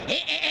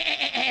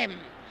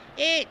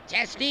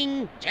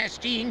Testing,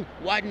 testing.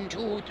 1,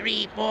 2,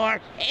 3,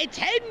 4.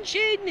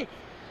 Attention!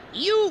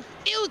 You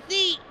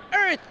filthy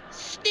earth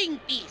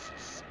stink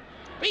beasts.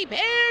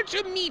 Prepare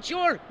to meet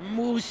your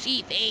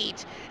moosey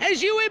fate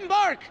as you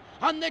embark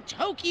on the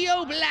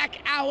Tokyo Black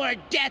Hour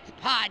Death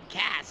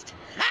Podcast.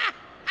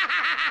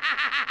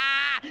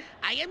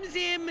 I am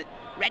Zim,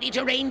 ready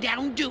to rain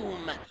down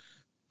doom.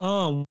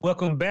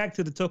 Welcome back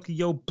to the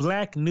Tokyo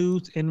Black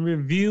News and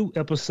Review,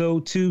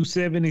 episode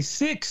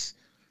 276.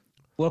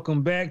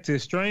 Welcome back to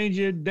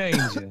Stranger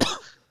Danger.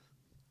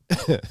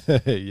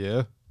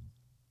 Yeah.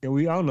 I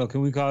don't know,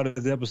 can we call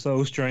this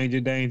episode Stranger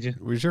Danger?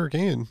 We sure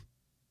can.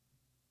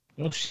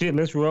 Oh shit,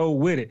 let's roll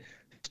with it.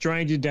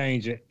 Stranger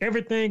Danger.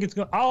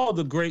 All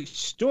the great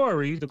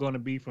stories are going to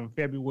be from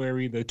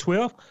February the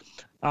 12th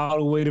all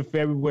the way to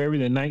February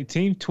the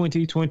 19th,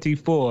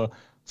 2024.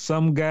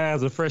 Some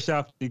guys are fresh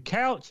off the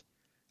couch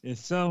and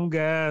some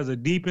guys are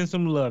deep in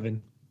some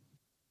loving.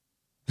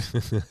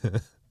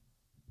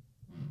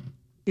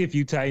 If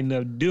you tighten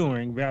up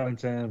during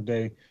Valentine's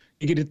Day.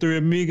 You get the three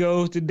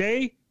amigos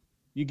today.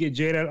 You get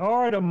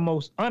J.R., the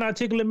most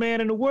unarticulate man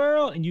in the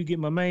world, and you get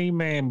my main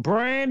man,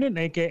 Brandon,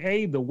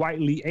 a.k.a. the white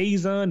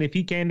liaison. If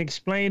he can't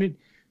explain it,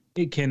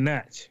 it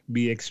cannot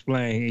be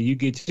explained. And you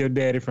get your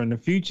daddy from the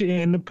future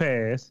and the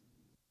past.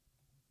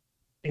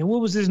 And what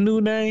was his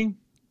new name?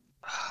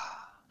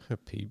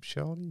 Peep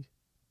Shawty?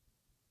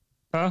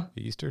 Huh?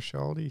 Easter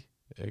Shawty?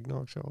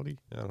 Eggnog Shawty?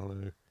 I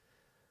don't know.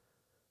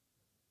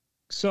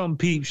 Some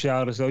Peep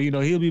Shawty. So,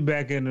 he'll be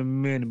back in a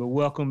minute. But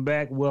welcome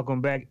back,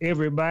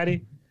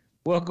 everybody.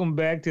 Welcome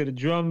back to the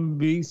Drum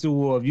Beats of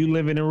War. If you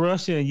living in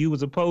Russia and you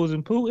was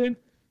opposing Putin,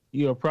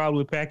 you're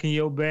probably packing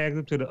your bags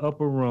up to the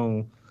upper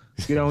room.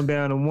 Get on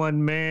down to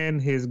one man.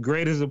 His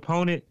greatest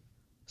opponent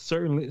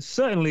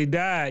suddenly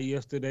died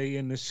yesterday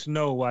in the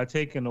snow while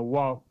taking a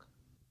walk.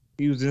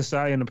 He was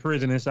inside in the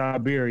prison in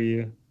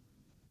Siberia.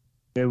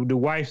 The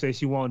wife said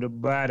she wanted to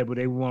buy it, but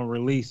they won't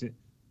release it.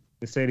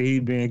 They said that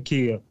he'd been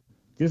killed.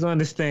 Just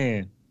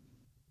understand.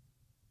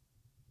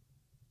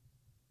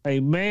 A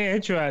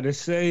man tried to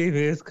save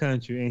his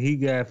country, and he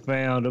got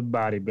found a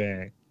body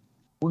bag.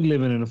 We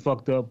living in a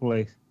fucked up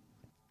place.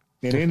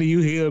 And then you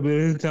hear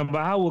talking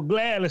about, I would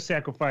gladly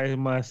sacrifice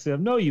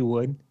myself. No, you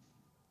wouldn't.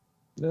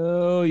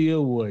 No,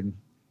 you wouldn't.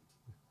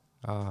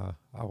 I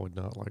would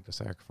not like to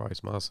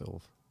sacrifice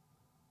myself.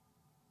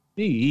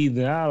 Me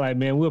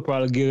either. We'll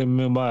probably get him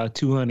in about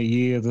 200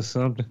 years or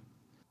something.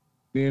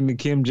 Then the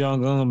Kim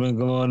Jong-un been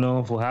going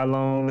on for how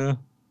long now?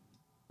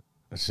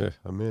 That's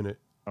a minute.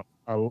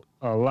 A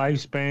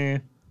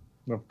lifespan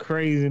of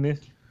craziness.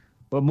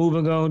 But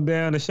moving on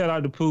down, and shout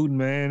out to Putin,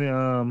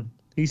 man.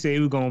 He said he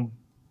was going to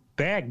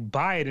back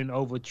Biden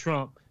over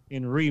Trump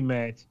in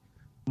rematch.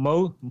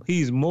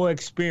 He's more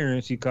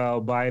experienced, he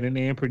called Biden,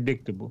 and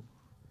predictable.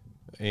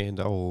 And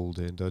old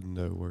and doesn't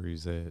know where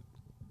he's at.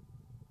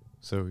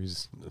 So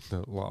he's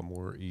a lot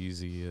more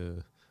easy, a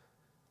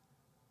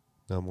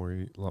lot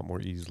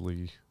more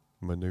easily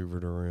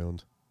maneuvered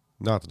around.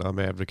 Not that I'm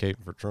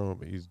advocating for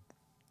Trump.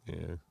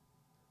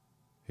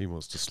 He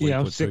wants to sleep. Yeah,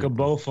 I'm with sick of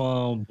both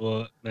of them,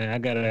 but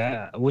man,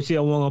 I wish I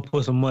want to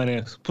put some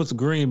money, put some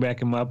green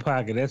back in my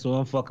pocket. That's what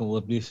I'm fucking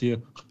with this year.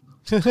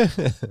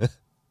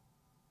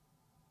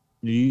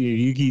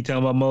 You keep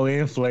talking about more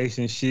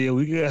inflation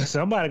shit.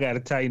 Somebody got to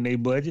tighten their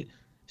budget.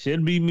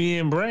 Shouldn't be me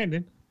and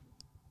Brandon.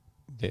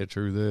 Yeah,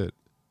 true that.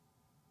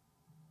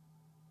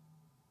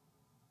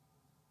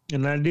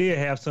 And I did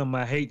have something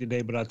I hate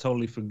today, but I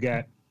totally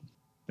forgot.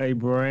 Hey,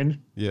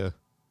 Brandon. Yeah.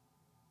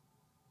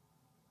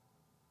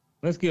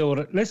 Let's get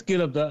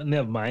up the.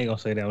 Never mind. I ain't gonna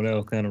say that one. That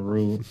was kind of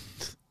rude.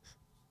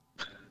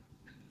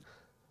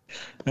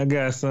 I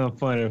got something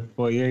funny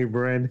for you, hey,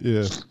 Brandon.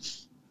 Yeah.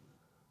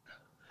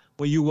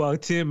 When you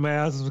walk 10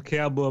 miles with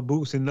cowboy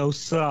boots and no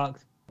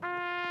socks.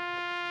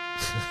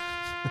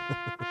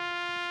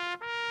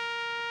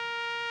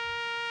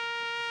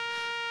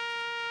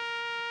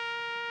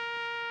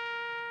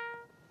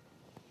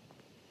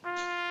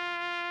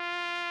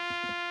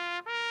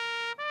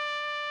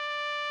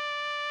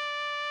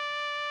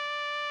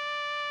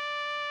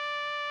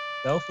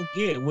 Don't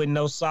forget, with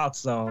no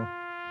socks on.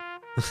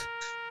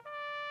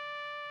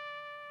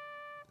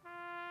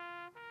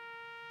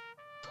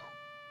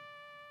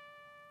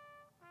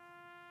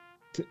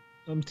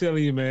 I'm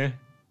telling you, man.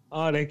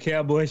 All that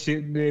cowboy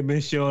shit they've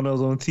been showing us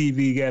on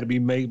TV got to be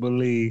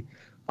make-believe.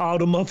 All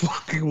the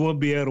motherfuckers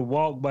won't be able to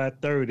walk by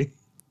 30.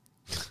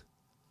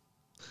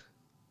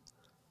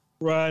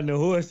 Riding a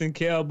horse in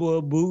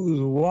cowboy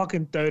boots,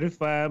 walking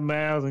 35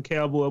 miles in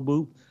cowboy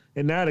boots.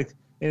 And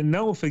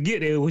don't forget,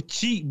 they were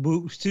cheap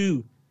boots,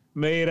 too,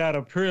 made out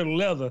of pure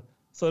leather.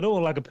 So they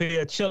were like a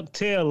pair of Chuck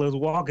Taylors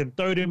walking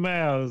 30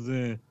 miles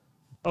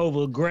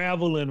over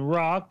gravel and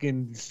rock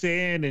and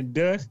sand and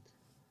dust.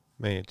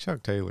 Man,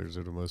 Chuck Taylors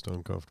are the most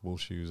uncomfortable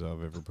shoes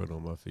I've ever put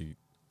on my feet.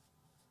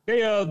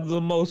 They are the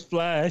most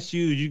fly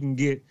shoes you can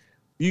get.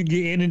 You can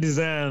get any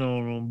design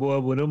on them, boy,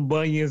 but them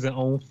bunions are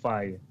on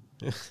fire.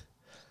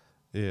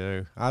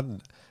 Yeah,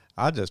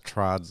 I just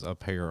tried a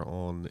pair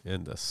on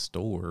in the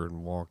store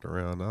and walked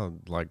around. I was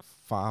like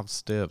 5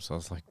 steps. I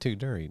was like, dude,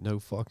 there ain't no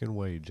fucking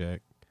way,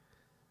 Jack.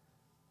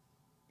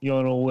 You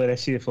don't know wear that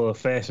shit for a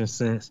fashion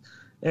sense.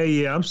 Hey,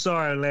 yeah, I'm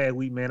sorry last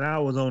week, man. I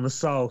was on the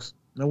sauce.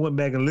 I went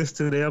back and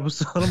listened to the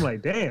episode. I'm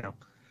like, damn,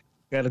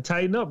 got to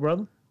tighten up,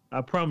 brother.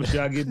 I promise you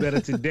I'll get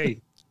better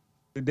today.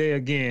 Today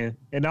again.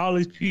 And all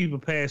these people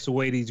passed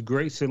away, these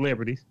great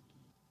celebrities.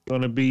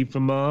 Going to be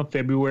from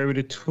February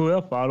the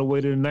 12th all the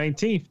way to the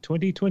 19th,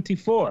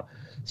 2024.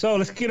 So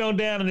let's get on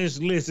down on this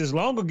list. It's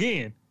long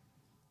again.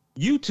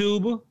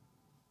 YouTuber,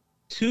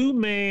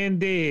 2-man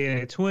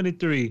dead at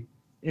 23.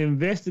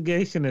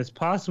 Investigation as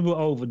possible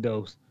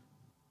overdose.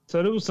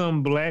 So there was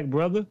some black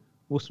brother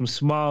with some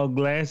small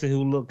glasses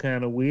who looked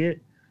kind of weird.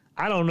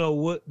 I don't know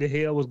what the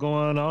hell was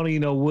going on. I don't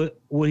even know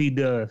what he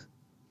does.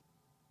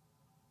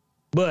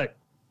 But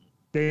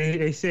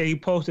they say he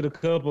posted a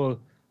couple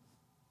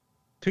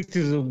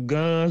pictures of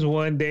guns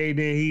one day.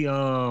 Then he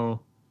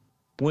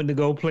went to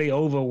go play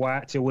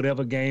Overwatch or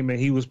whatever game, and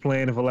he was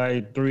playing it for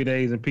like 3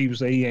 days, and people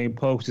say he ain't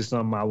posted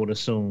something, I would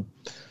assume.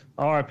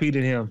 RIP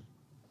to him.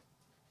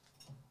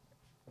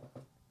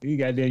 You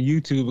got that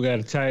YouTuber got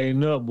to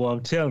tighten up, boy.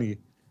 I'm telling you.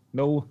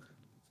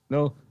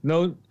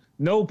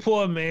 No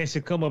poor man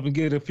should come up and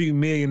get a few $1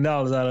 million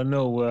out of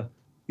nowhere.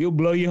 You'll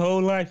blow your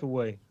whole life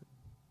away.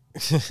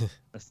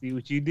 I see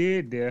what you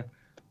did there.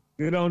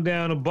 Get on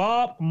down to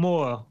Bob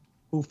Moore,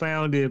 who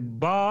founded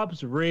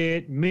Bob's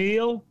Red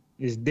Mill,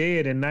 is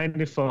dead in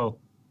 94.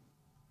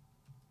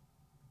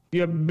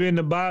 You ever been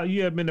to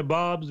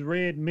Bob's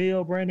Red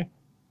Mill, Brandon?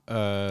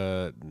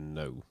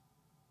 No.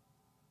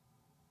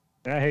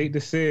 I hate to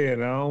say it.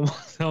 I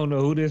don't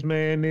know who this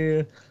man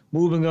is.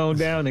 Moving on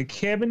down to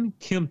Kevin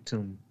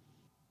Kempton.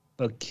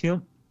 A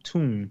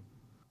Kempton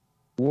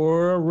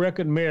world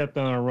record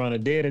marathon runner,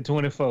 dead at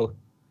 24.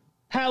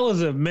 How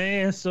is a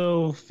man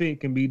so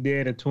fit can be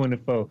dead at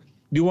 24? Do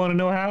you want to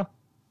know how?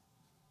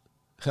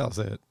 How's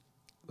that?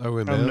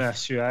 OMF? I'm not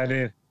sure.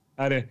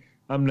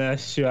 I'm not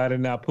sure. I did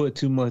not put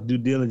too much due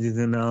diligence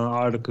in the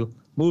article.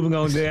 Moving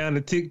on down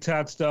to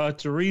TikTok star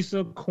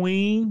Teresa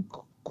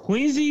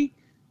Quincy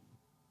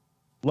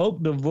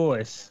Lope the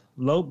Voice.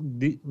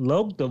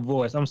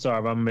 I'm sorry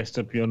if I messed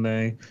up your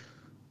name.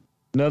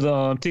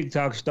 Another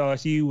TikTok star.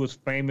 She was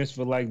famous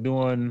for like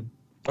doing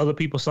other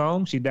people's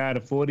songs. She died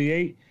at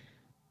 48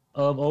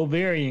 of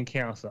ovarian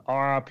cancer.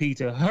 RIP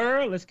to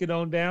her. Let's get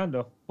on down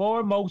to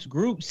Foremost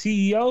Group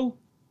CEO.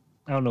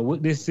 I don't know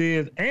what this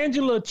is.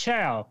 Angela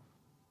Chow,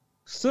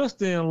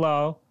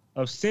 sister-in-law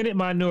of Senate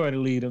Minority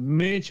Leader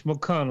Mitch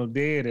McConnell,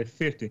 dead at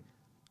 50.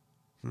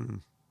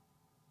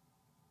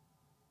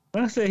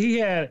 I said he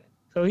had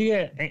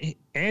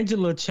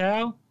Angela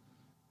Chow.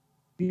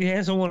 He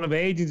had someone of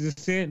ages of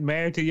Senate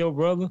married to your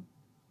brother.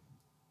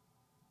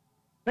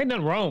 Ain't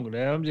nothing wrong with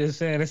that. I'm just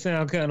saying it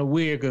sounds kind of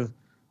weird because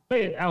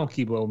I don't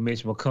keep up with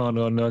Mitch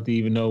McConnell enough to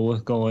even know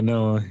what's going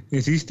on.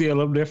 Is he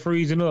still up there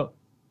freezing up?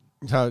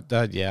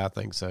 Yeah, I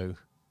think so.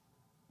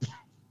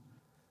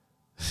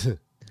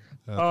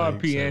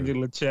 R.P.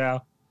 Angela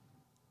Chow.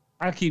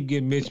 I keep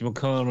getting Mitch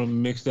McConnell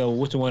mixed up.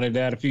 Which one that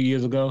died a few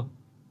years ago?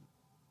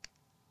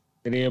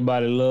 That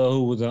everybody loved,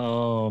 who was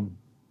a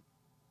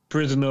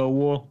prisoner of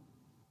war?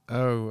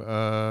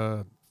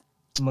 Oh,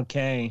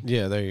 McCain.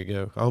 Yeah, there you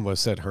go. I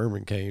almost said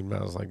Herman Cain, but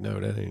I was like,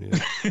 no, that ain't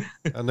it.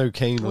 I know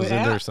Cain was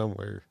in there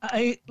somewhere.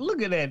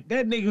 Look at that.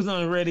 That nigga was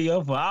on the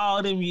radio for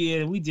all them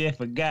years, and we just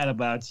forgot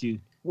about you.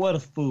 What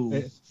a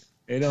fool.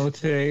 It don't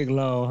take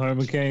long.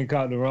 Herman Cain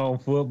caught the wrong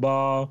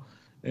football.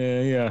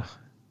 Yeah.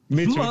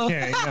 Mitch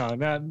McCain.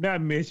 No,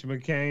 not Mitch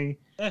McCain.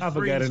 I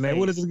forgot his name.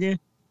 What is it again?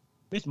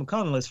 Mitch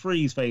McConnell is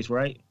Freeze Face,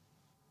 right?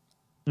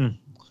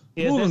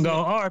 Yeah, moving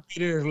on. R.I.P.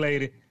 to this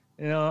lady.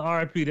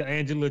 R.I.P. to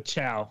Angela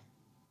Chow.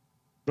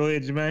 Go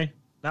ahead, Jermaine.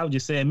 I was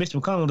just saying, Mitch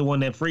McConnell the one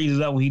that freezes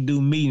up when he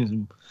do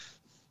meetings.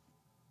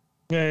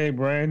 Hey,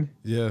 Brandon.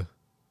 Yeah.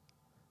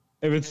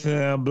 Every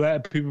time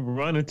black people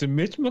run into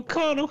Mitch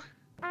McConnell.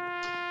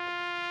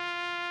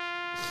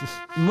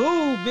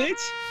 Move,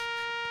 bitch.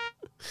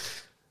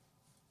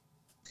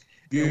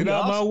 Get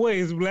out my way.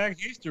 It's Black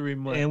History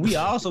Month. And we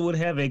also would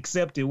have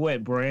accepted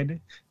what,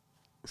 Brandon?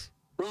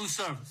 Room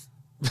service.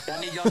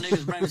 I need y'all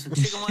niggas bring me some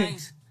chicken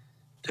wings,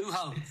 2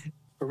 hoes,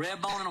 a red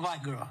bone and a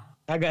white girl.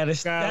 I got a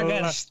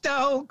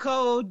stone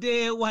cold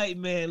dead white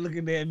man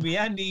looking at me.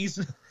 I need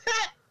some.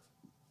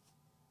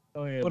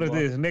 Go ahead, what boy.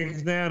 Is this?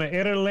 Next down to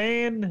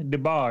Ederland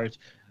DeBarge.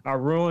 I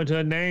ruined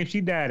her name.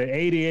 She died at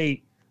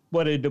 88.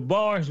 But the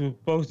DeBarge was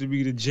supposed to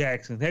be the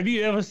Jacksons. Have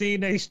you ever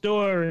seen that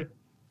story?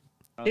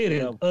 It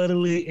is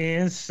utterly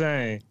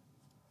insane.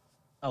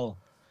 Oh,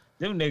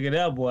 them nigga,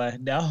 that boy.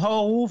 The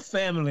whole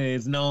family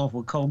is known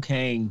for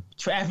cocaine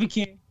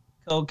trafficking,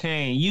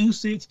 cocaine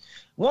usage.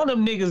 One of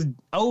them niggas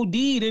OD'd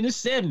in the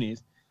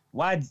 70s.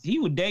 Why he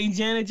was dating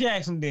Janet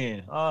Jackson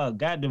then?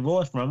 Got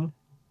divorced from him.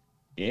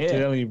 Yeah.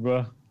 Tell you,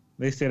 bro.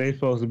 They said they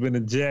supposed to have been a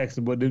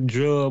Jackson, but them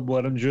drug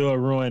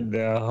ruined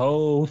their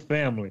whole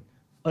family.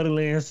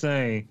 Utterly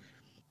insane.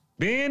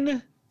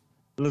 Ben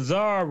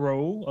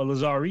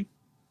Lazari,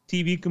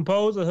 TV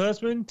composer,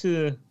 husband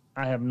to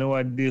I have no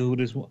idea who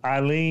this was.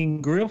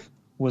 Eileen Griff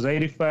was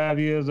 85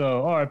 years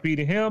old. RIP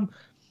to him.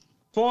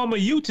 Former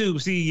YouTube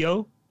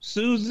CEO,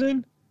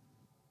 Susan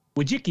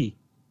Wojcicki.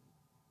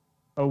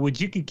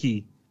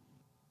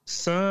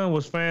 Son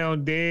was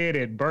found dead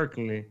at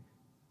Berkeley.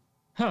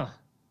 Huh.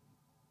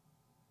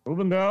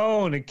 Moving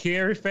on to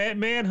Carrie Fat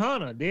Man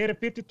Hunter, dead at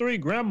 53.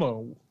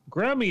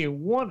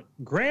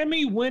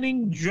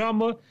 Grammy-winning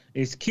drummer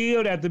is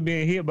killed after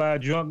being hit by a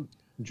drunk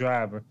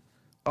driver.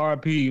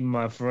 RP,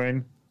 my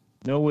friend.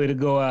 No way to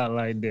go out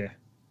like that.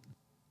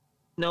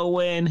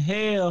 Nowhere in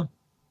hell.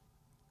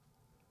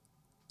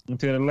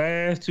 Until the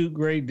last two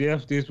great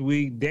deaths this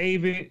week,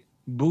 David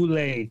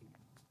Boulay,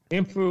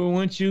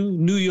 influential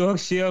New York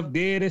chef,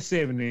 dead at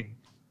 70.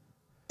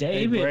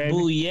 David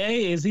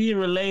Bouye, is he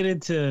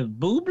related to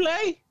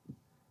Bublé?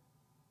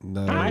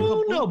 No, I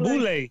don't know. Bublé?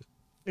 Boulay.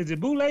 Is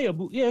it Boulay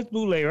or yeah, it's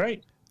Boulay,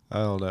 right? I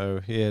don't know.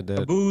 He had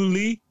that.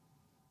 Boulay.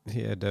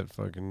 He had that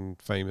fucking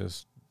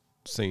famous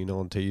scene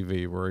on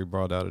TV where he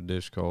brought out a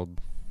dish called.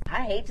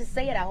 I hate to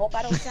say it. I hope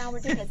I don't sound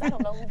ridiculous. I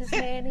don't know who this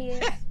man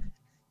is.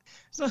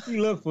 So he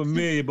looked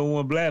familiar, but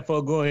when black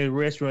folk go in his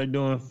restaurant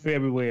during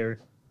February.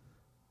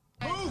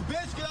 Move,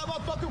 bitch, get out my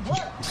fucking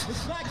work.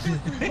 It's Black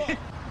History Month.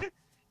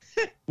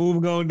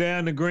 Moving on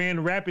down to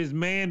Grand Rapids,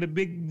 man, the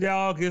big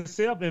dog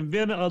himself,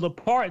 inventor of the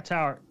part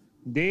tart,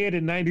 dead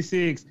at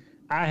 96.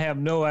 I have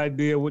no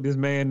idea what this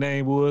man's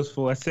name was.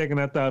 For a second,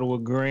 I thought it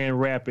was Grand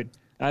Rapid.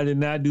 I did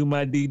not do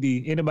my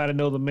DD. Anybody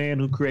know the man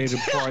who created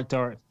part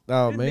tart?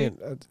 Oh man,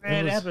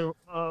 Man, after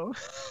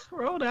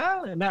Rhode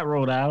Island, not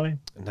Rhode Island.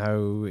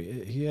 no,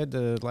 he had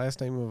the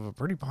last name of a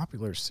pretty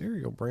popular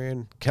cereal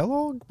brand.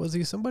 Kellogg? Was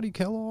he somebody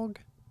Kellogg?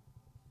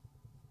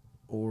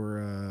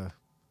 Or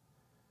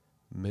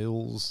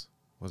Mills?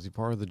 Was he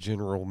part of the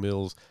General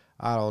Mills?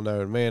 I don't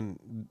know. Man,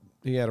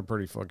 he had a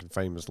pretty fucking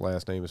famous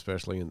last name,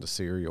 especially in the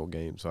cereal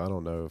game. So I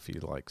don't know if he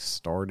like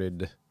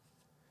started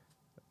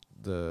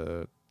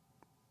the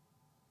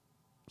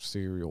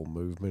cereal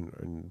movement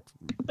and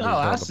Oh,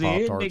 I see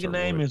it. Pop-Tarts Nigga or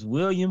name what. is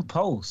William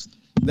Post.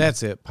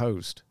 That's it,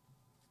 Post.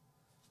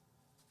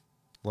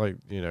 Like,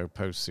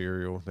 Post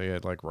cereal. They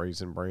had like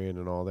Raisin Bran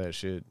and all that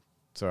shit.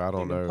 So I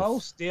don't know.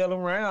 Post still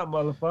around,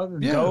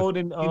 motherfucker.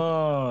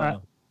 Yeah.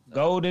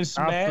 Golden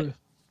Smack.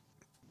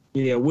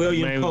 Yeah,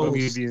 William Man, we'll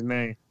give Post. you his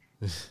name.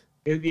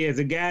 It's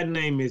a guy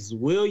named is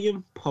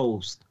William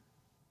Post.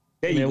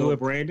 There you Man, go, we'll-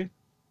 Brandon.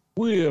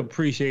 We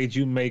appreciate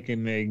you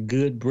making a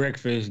good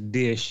breakfast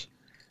dish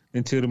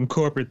until them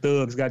corporate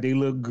thugs got their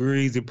little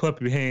greasy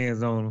puppy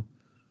hands on them.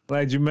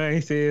 Like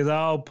Jermaine says,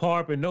 all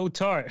parp and no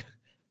tart.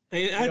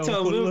 Hey, I They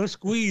told put a him little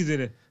squeeze in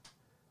it.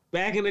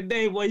 back in the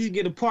day, boy, you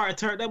get a part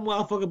tart, that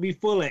motherfucker be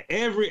full of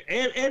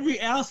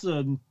every ounce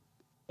of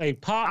Hey,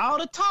 pop. all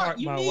the tart Tart,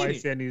 you my need. wife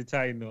said I need to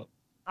tighten up.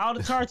 All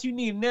the tarts you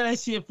need, and then that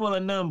shit full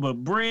of nothing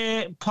but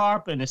bread,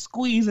 parp, and a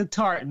squeeze of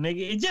tart,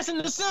 nigga. It's just in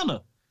the center.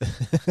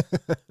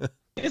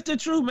 It's the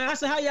truth, man. I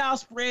said, how y'all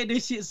spread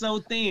this shit so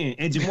thin?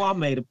 And Jamar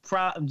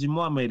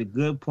made a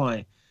good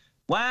point.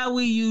 Why are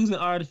we using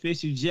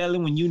artificial jelly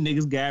when you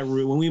niggas got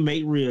real, when we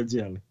make real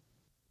jelly?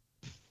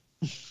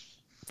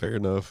 Fair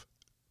enough.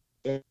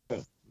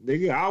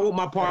 Nigga, I want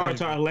my part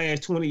tart to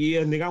last 20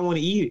 years, nigga. I want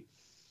to eat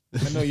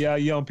it. I know y'all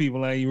young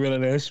people ain't really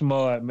that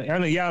smart, man. I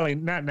know y'all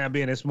ain't not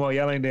being that smart.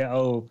 Y'all ain't that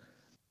old.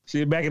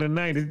 Shit, back in the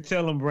 90s,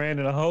 tell them,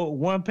 Brandon, a whole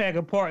one pack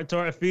of part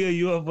tart fill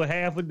you up for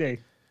half a day.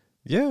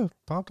 Yeah,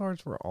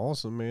 Pop-Tarts were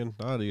awesome, man.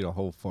 I'd eat a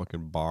whole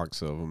fucking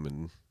box of them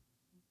and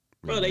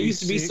Bro, they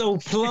used to be so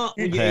plump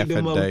when you half ate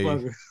them a day.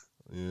 motherfuckers.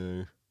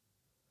 Yeah.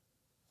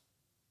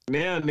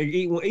 Now,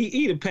 nigga,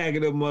 eat a pack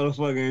of them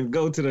motherfuckers and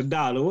go to the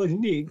doctor. What you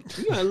need?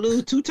 You gotta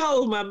lose 2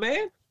 toes, my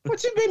man.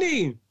 What you been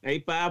eating?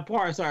 5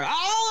 parts. All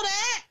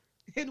that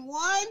in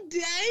one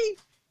day?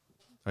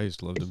 I used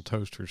to love them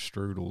toaster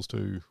strudels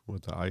too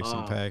with the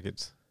icing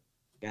packets.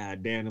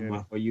 God damn, them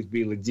motherfuckers used to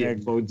be legit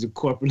before the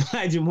corporate,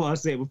 like Jamal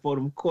said, before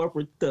them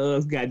corporate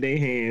thugs got their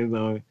hands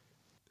on it.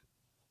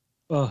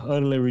 Oh,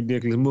 utterly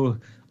ridiculous move.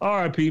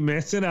 RIP,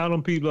 man. Send out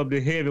them people up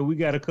to heaven. We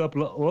got a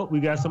couple of, we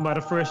got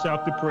somebody fresh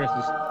off the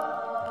presses.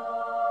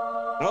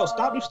 Oh,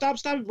 stop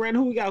it,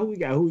 Brandon. Who we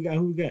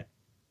got?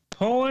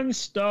 Porn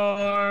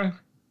star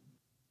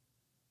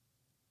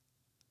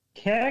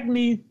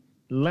Cagney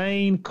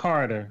Lane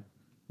Carter,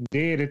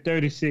 dead at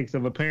 36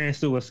 of apparent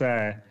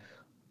suicide.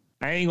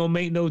 I ain't gonna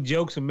make no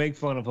jokes and make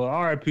fun of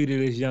her. RIP to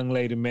this young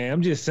lady, man.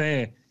 I'm just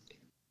saying,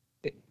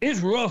 it's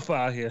rough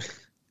out here.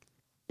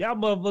 Y'all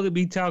motherfuckers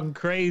be talking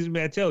crazy,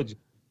 man. I told you.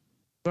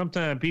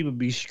 Sometimes people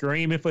be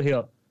screaming for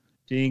help.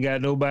 She ain't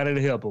got nobody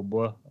to help her,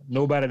 boy.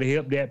 Nobody to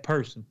help that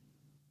person.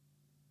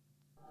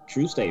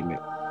 True statement.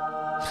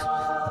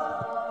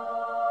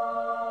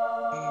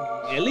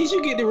 At least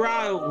you get to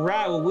ride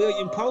with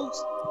William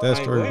Post. That's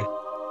Like, true.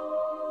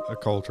 what? A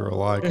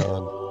cultural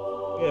icon.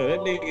 Yeah, that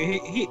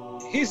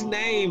nigga, his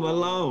name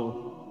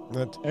alone.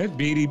 That's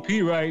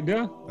BDP right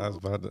there. I was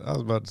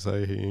about to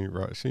say she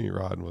ain't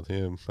riding with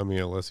him. I mean,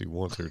 unless he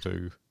wants her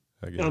to.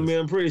 I guess. I mean,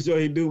 I'm pretty sure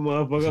he do,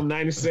 motherfucker. I'm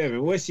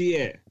 97. Where's she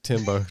at?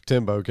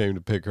 Timbo came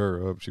to pick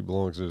her up. She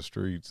belongs to the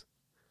streets.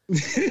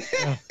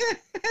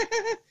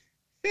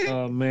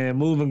 Oh man,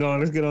 moving on.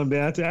 Let's get on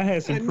down to. I had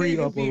A some nigga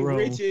pre-upper be room.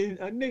 rich and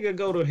a nigga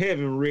go to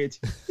heaven rich.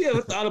 You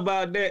ever thought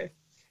about that?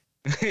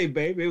 Hey,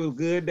 baby, it was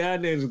good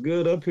down there. It was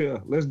good up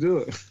here. Let's do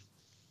it.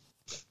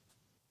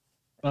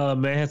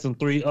 Man, I had some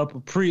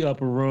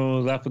pre-upper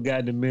rooms. I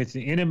forgot to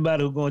mention.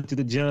 Anybody who's going to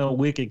the John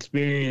Wick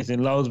experience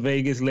in Las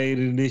Vegas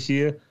later this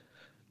year,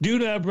 do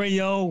not bring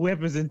your own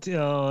weapons and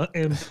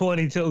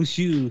pointy-toe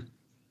shoes.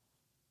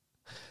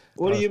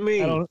 What do you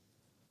mean?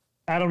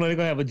 I don't know. They're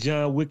gonna have a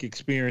John Wick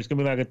experience. It's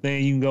gonna be like a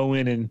thing you can go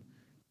in and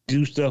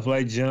do stuff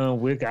like John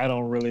Wick. I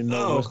don't really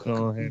know what's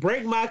gonna happen.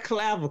 Break my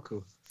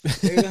clavicle.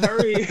 Hey,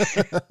 hurry.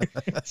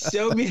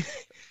 Show me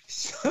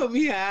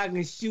how I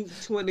can shoot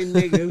 20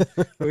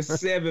 niggas with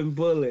 7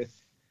 bullets.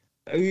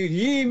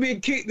 You ain't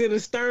been kicked in the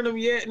sternum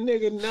yet,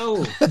 nigga?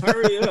 No.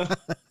 Hurry up.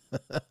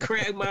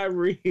 Crack my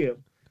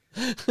rib.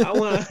 I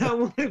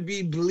want to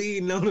be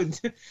bleeding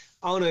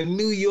on a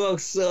New York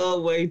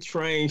subway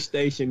train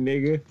station,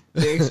 nigga.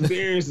 The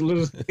experience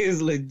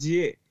is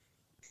legit.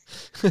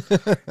 That's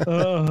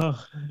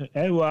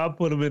why I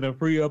put them in a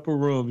pre-upper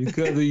room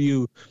because of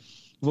you.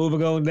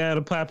 Moving on down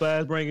to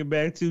Popeyes, bringing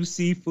back 2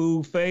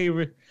 seafood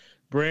favorite.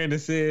 Brandon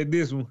said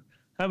this one.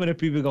 How many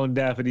people gonna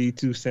die for these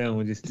 2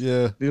 sandwiches?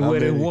 Yeah.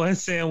 There's 1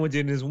 sandwich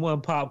and there's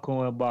 1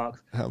 popcorn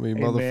box. How many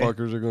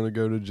motherfuckers are going to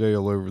go to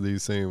jail over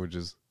these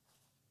sandwiches?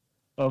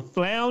 A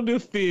flounder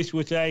fish,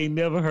 which I ain't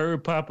never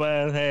heard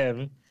Popeyes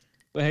having.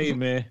 But hey,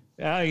 man,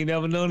 I ain't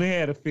never known they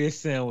had a fish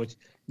sandwich.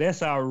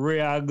 That's how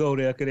rare I go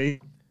there because they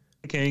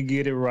can't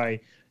get it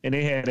right. And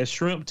they had a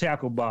shrimp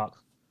tackle box.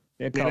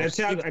 Now,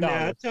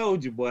 I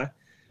told you, boy.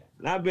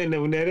 I've been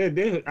there when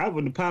I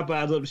went to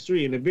Popeyes up the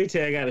street and the bitch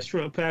had got a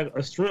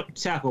shrimp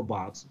tackle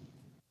box.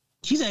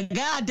 She said,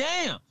 "God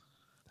damn!"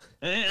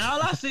 And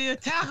all I see is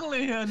tackle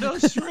in here, no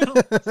shrimp.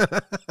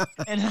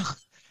 and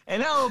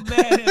I was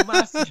mad at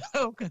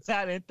myself because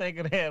I didn't think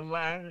of that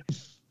line.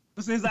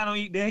 But since I don't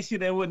eat that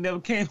shit, that would never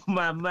came from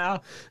my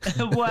mouth.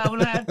 Boy,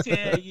 when I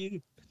tell you,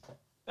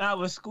 I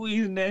was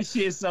squeezing that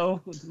shit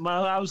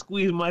I was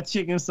squeezing my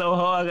chicken so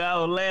hard, I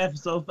was laughing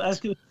so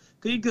fast.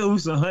 Could you go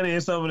with some honey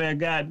and some of that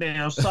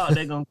goddamn salt?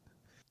 They gonna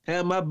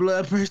have my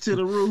blood pressure to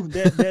the roof.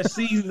 That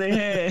season they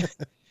had.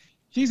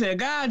 She said,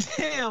 "God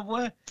damn,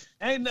 boy,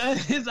 ain't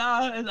nothing. It's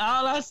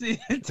all I see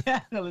is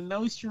tackle and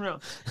no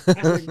shrimp." I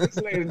said, "This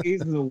lady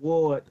needs an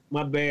award."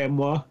 My bad,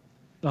 Ma.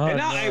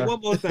 Hey, one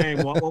more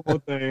thing, Ma. One more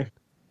thing,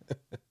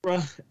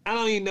 bro. I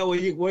don't even know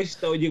what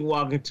store you can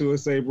walk into and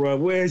say, "Bro,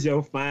 where's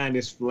your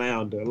finest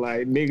flounder?"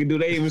 Like, nigga, do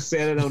they even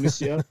sell it on the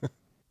shelf?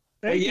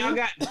 Hey, y'all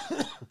got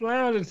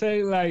flounder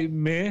taste like,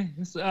 man,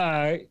 it's all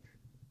right.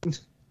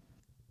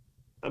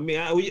 I mean,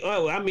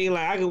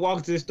 I can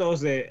walk to the store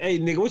and say, "Hey,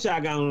 nigga, what y'all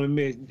got on the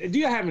menu? Do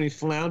you have any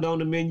flounder on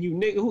the menu?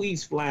 Nigga, who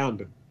eats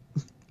flounder?"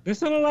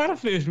 There's not a lot of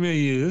fish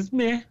menus. It's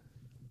me.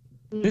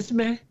 It's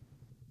me.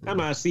 I'm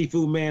not a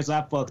seafood man, so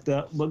I fucked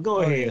up. But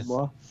go ahead,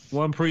 boy.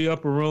 1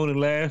 pre-upper room and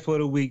last for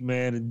the week,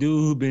 man. The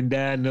dude who been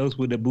diagnosed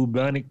with the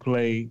bubonic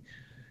plague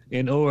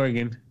in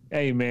Oregon.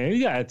 Hey, man,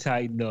 you gotta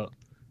tighten up.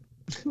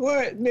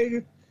 What,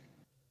 nigga?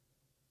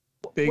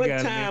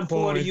 What time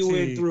porter you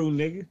in through,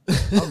 nigga?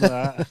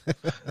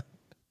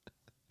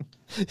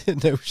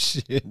 No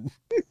shit.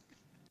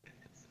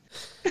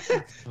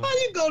 How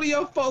you go to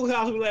your folks'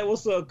 house and be like,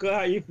 "What's up, cuz?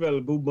 How you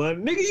feeling, boo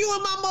bun?" Nigga, you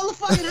in my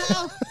motherfucking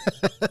house?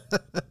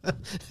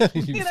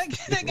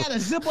 They gotta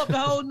zip up the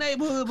whole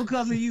neighborhood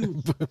because of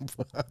you.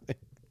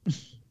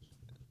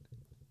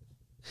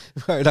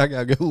 Right, I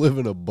gotta go live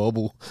in a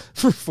bubble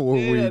for 4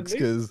 weeks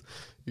because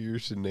your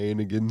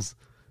shenanigans.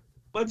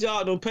 My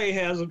job don't pay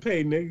half and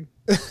pay, nigga.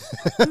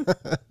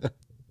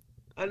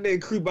 I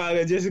nigga creep out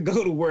there just to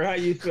go to work. How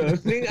you feel?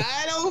 Nigga,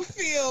 I don't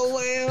feel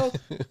well.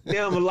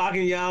 Now I'm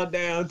locking y'all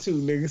down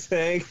too, nigga. So I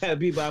ain't gotta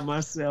be by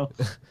myself.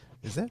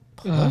 Is that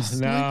pus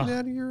leaking out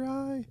of your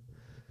eye?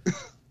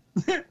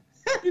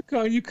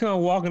 You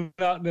come walking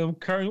out them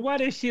curtains. Why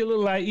that shit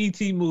look like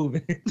E.T.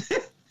 moving?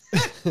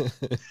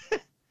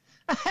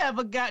 I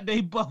haven't got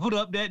they bubbled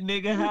up that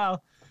nigga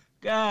house.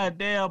 God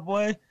damn,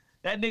 boy.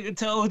 That nigga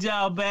told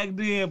y'all back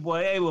then,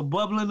 boy, they were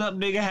bubbling up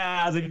nigga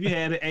house if you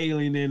had an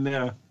alien in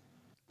there.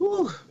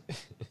 Whew.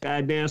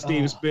 Goddamn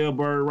Steven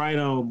Spielberg, right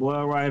on,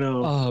 boy, right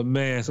on. Oh,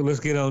 man. So let's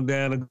get on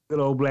down to good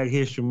old Black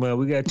History Month.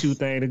 We got 2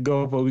 things to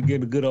go before we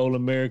get the good old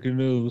American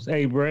news.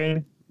 Hey,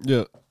 Brandon.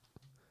 Yeah.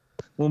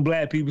 When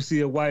black people see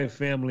a white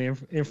family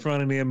in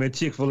front of them at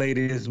Chick-fil-A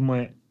this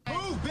month. Move,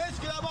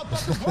 bitch, get out my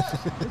fucking way.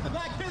 It's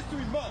Black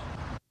History Month.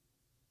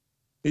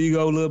 Here you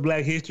go, little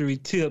Black History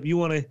tip. You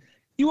wanna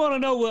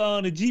know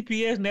where the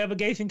GPS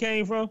navigation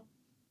came from?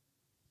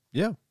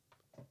 Yeah.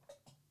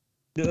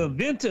 The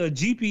inventor of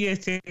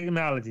GPS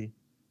technology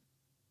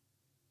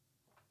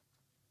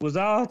was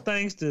all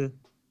thanks to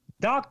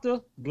Dr.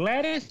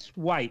 Gladys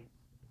White.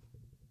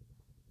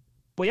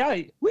 Well,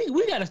 y'all,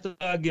 we gotta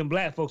start giving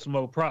black folks some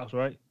more props,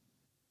 right?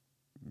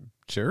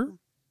 Sure.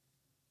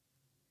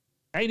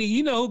 Hey,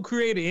 you know who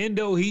created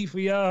indoor heat for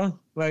y'all?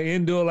 Like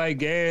indoor, like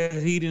gas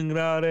heating and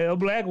all that? A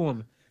black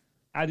woman.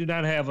 I do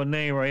not have a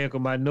name right here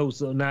because my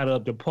notes are not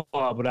up to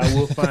par, but I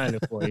will find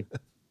it for you.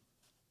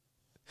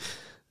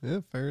 Yeah,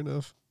 fair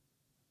enough.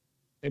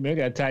 Hey, man, I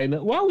got to tighten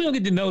up. Why we don't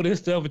get to know this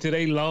stuff until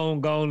they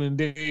long gone and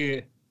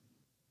dead?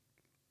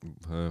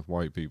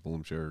 White people,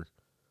 I'm sure.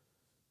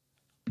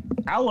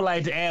 I would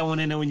like to add one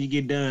in there when you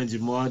get done,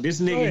 Jamal.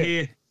 This nigga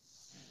here,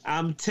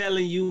 I'm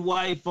telling you,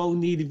 white folk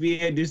need to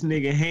be at this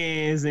nigga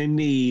hands and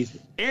knees.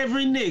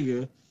 Every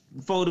nigga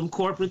before them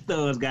corporate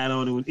thugs got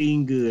on it was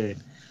eating good.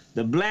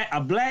 A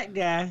black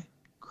guy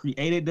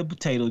created the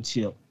potato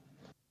chip.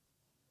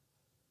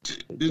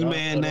 This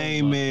man's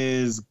name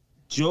is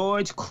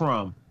George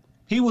Crumb.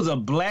 He was a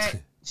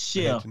black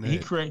chef. He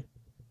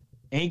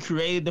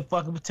created the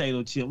fucking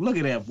potato chip. Look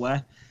at that,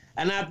 boy.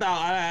 And I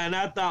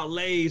thought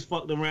Lay's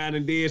fucked around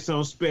and did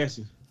something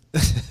special.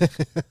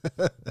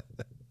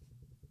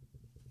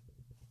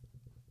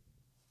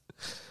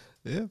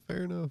 Yeah,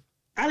 fair enough.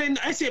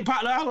 I said,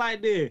 partner, I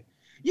like this.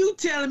 You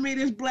telling me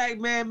this black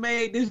man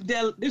made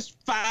this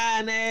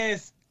fine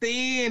ass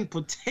thin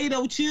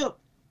potato chip?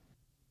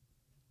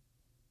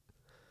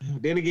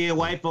 Then again,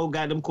 white folk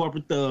got them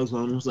corporate thugs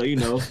on them, so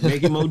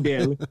make it more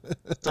deadly.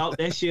 Salt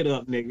that shit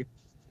up, nigga.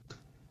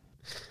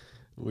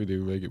 We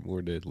do make it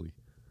more deadly.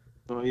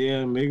 Oh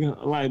yeah,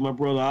 nigga. Like my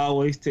brother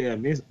always tell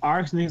me, it's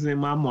arsenic in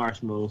my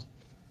marshmallows.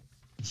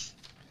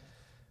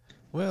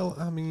 Well,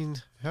 I mean,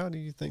 how do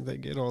you think they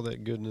get all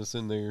that goodness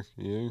in there?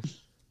 You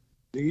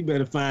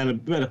better find a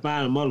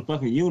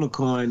motherfucking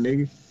unicorn,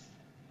 nigga.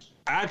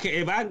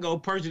 If I can go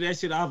purchase that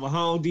shit off a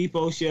Home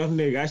Depot shelf,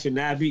 nigga, I should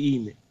not be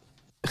eating it.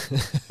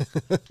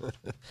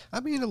 I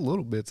mean, a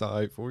little bit's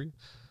alright for you.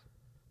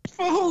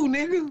 For who,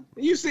 nigga?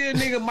 You said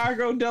nigga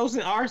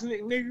microdosing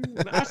arsenic,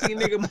 nigga? I see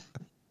nigga.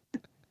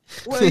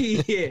 Where he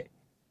at?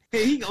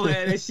 Hey, he gonna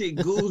have that shit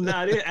goozing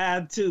out his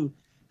eye too.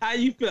 How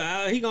you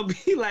feel? He gonna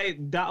be like,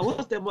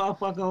 what's that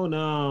motherfucker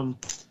on?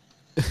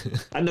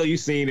 I know you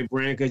seen it,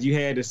 Brand, because you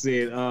had to say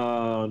it.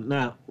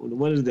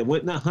 What is it?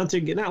 What? Not Hunter?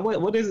 Not what?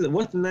 What is it?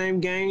 What's the name?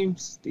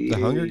 Games? The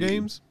Hunger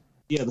Games?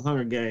 Yeah, the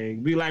Hunger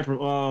Games. Be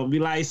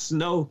like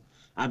Snow.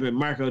 I've been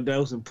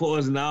microdosing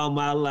poison all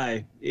my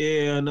life.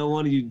 Yeah, no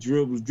wonder you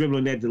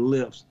dribbling at the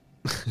lips.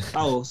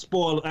 Oh,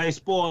 I ain't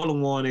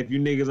spoiling one if you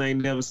niggas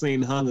ain't never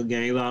seen the Hunger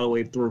Games all the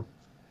way through.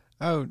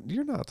 Oh,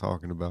 you're not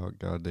talking about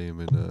goddamn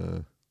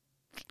in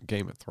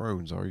Game of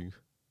Thrones, are you?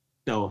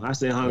 No, I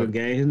said Hunger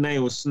Games. His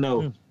name was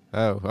Snow.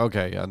 Oh,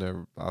 okay.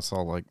 I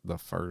saw like the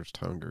first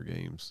Hunger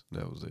Games.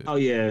 That was it. Oh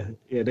yeah.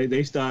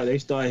 They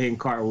started hitting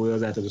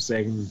cartwheels after the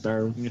second and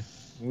third. Yeah.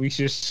 We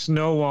should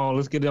snow on.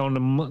 Let's get down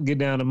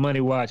to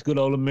Money Watch. Good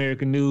old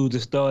American news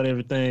to start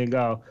everything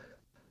off.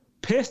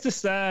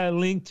 Pesticide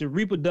linked to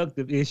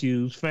reproductive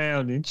issues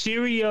found in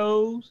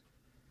Cheerios,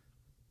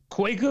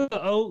 Quaker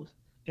Oats,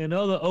 and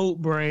other oat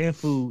brand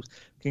foods.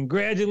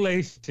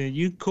 Congratulations,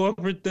 you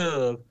corporate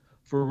thug,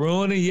 for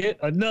ruining yet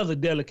another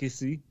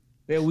delicacy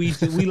that we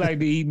like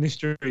to eat in the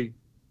street.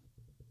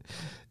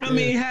 I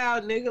mean,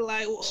 how, nigga,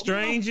 like...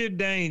 Stranger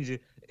danger.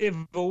 If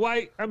a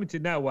white...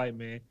 not white,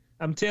 man.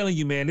 I'm telling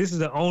you, man, this is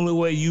the only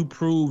way you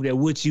prove that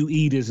what you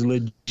eat is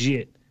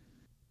legit.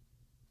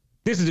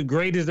 This is the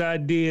greatest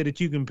idea that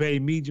you can pay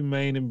me,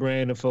 Jermaine, and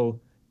Brandon for.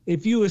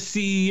 If you a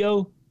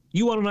CEO,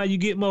 you want to know how you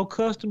get more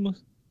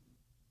customers?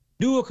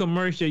 Do a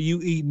commercial you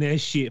eating that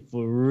shit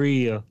for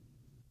real.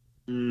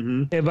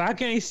 Mm-hmm. If I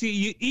can't see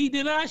you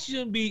eating it, I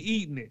shouldn't be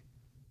eating it.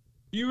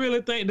 You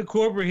really think the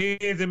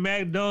corporate heads at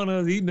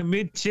McDonald's eating the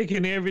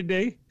McChicken every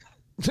day?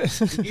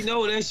 You know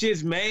what that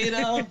shit's made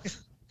of?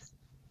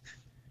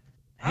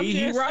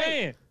 He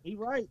right. He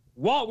right.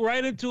 Walk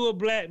right into a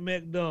black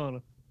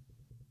McDonald's.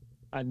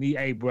 I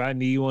need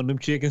one of them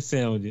chicken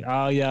sandwiches.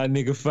 All y'all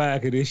nigga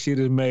fired because this shit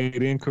is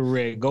made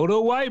incorrect. Go to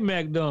a white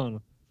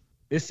McDonald's.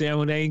 This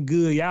sandwich ain't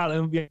good.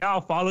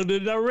 Y'all follow the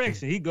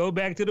direction. He go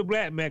back to the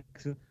black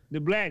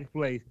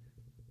place.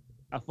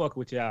 I fuck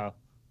with y'all.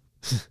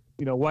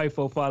 White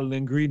folk follow the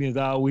ingredients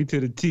all the way to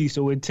the T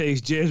so it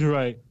tastes just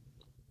right.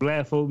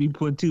 Black folk be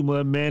putting too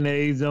much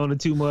mayonnaise on it,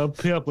 too much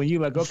pepper, and you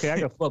like, okay, I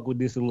can fuck with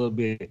this a little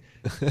bit.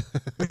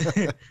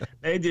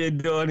 They just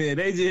doing it.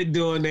 They just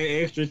doing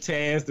their extra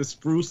task to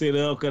spruce it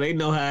up because they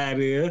know how it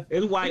is.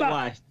 It's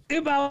whitewashed.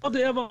 If I was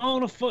to ever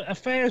own a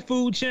fast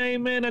food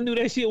chain, man, I knew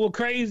that shit was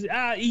crazy.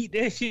 I'd eat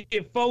that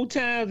shit 4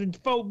 times in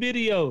 4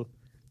 videos.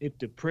 If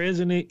the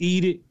president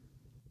eat it,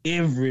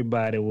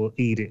 everybody will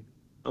eat it.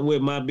 I'm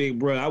with my big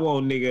brother. I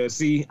want nigga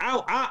see.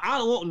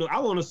 I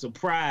want a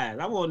surprise.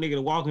 I want nigga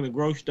to walk in the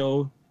grocery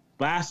store,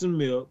 buy some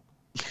milk,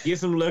 get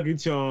some Lucky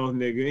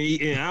Charms,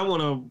 nigga, and I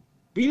want to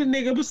be the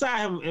nigga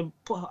beside him and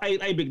put,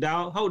 hey, big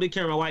dog, hold the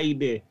camera while he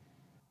there.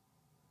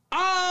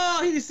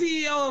 Oh, he the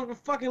CEO of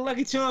fucking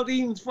Lucky Charms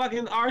eating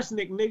fucking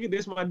arsenic, nigga.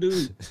 That's my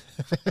dude.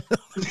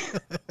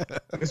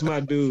 That's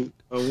my dude.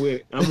 I'm with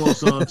it. I'm on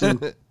some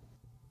too.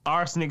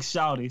 Arsenic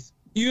shouties.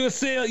 You'll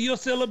sell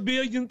 $1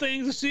 billion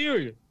things of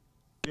cereal.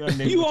 Yeah,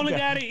 nigga, you only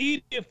gotta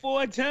eat it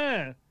 4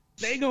 times.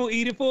 They gonna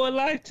eat it for a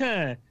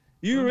lifetime.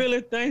 You really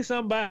think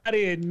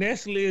somebody at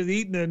Nestle is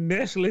eating a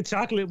Nestle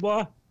chocolate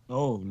bar?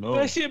 Oh no.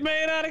 That shit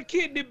made out of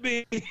kidney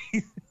beans.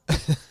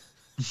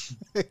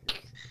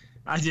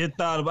 I just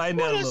thought about it.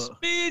 Put a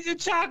smidge of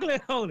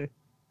chocolate on it.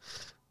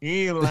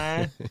 He ain't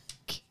lying.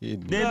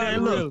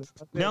 Then look,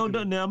 now I'm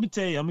gonna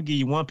tell you, I'm gonna give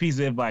you one piece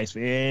of advice for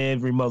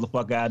every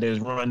motherfucker out there that's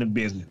running the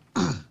business.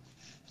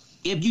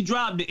 If you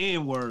drop the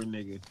N-word,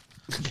 nigga,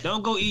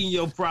 don't go eating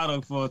your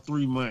product for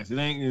 3 months. It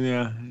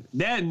ain't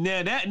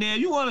that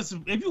you want to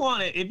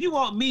if you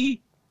want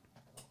me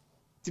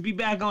to be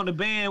back on the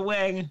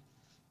bandwagon,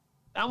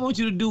 I want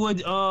you to do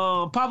what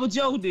Papa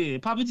John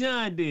did,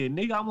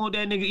 nigga. I want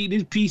that nigga eat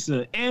this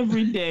pizza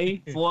every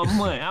day for a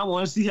month. I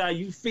want to see how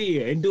you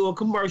feel and do a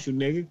commercial,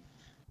 nigga.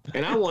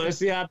 And I want to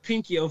see how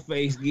pink your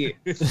face get.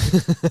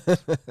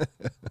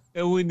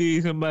 And we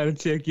need somebody to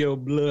check your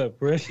blood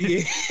pressure.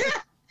 Yeah.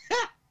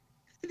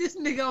 This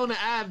nigga on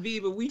the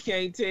IV, but we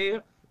can't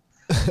tell.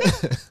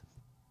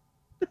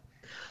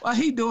 Why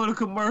he doing a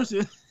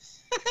commercial?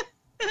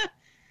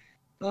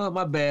 Oh,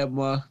 my bad,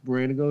 Ma.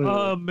 Brandon, go ahead.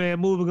 Oh, man,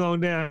 moving on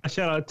down.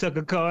 Shout out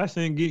Tucker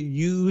Carlson, get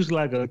used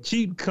like a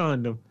cheap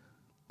condom.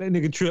 That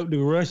nigga tripped the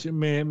Russian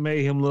man,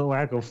 made him look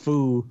like a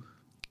fool.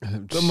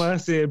 Somebody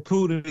said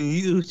Putin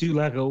used you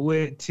like a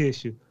wet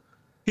tissue.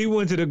 He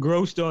went to the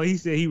grocery store. He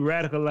said he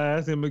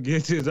radicalized him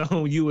against his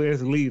own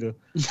U.S. leader.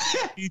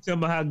 He talking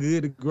about how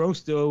good the grocery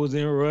store was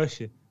in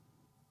Russia.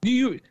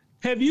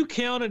 Have you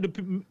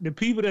counted the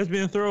people that's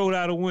been thrown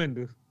out of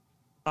windows?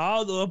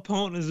 All the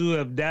opponents who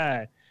have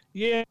died.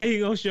 Yeah, he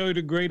gonna show you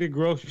the greatest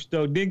grocery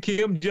store. Didn't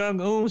Kim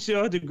Jong-un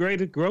show the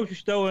greatest grocery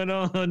store in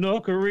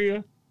North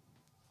Korea?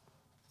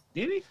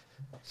 Did he?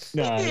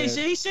 Nah,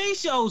 He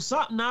showed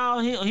something now.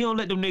 He don't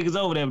let them niggas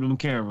over there with them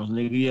cameras,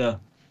 nigga. Yeah.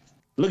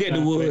 Look at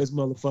the woods,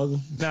 motherfucker.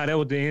 Nah, that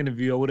was the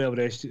interview or whatever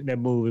that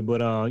movie.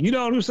 But you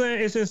know what I'm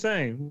saying? It's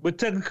insane. But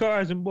Tucker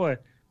Carlson, boy,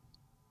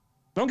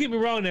 don't get me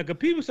wrong there, because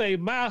people say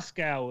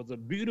Moscow is a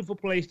beautiful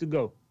place to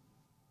go.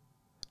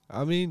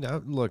 I mean,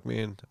 look,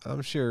 man,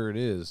 I'm sure it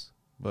is,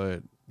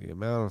 but the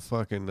amount of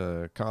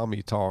fucking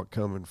commie talk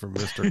coming from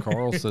Mr.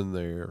 Carlson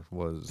there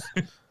was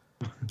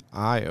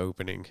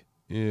eye-opening.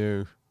 You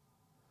know,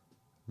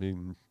 I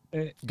mean,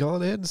 go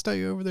on ahead and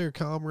stay over there,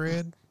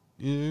 comrade.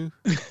 You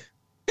know.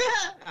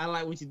 I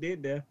like what you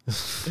did there.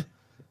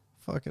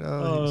 Fucking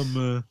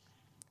Man.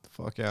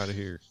 fuck out of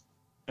here.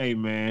 Hey,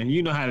 man,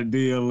 you know how to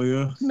deal,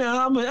 Lil.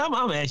 Now, I'm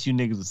gonna ask you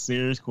niggas a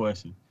serious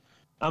question.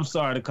 I'm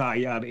sorry to call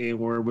y'all the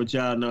N-word, but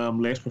y'all know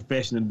I'm less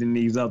professional than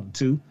these other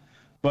two.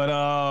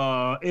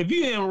 But if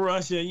you're in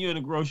Russia and you're in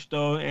a grocery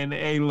store and,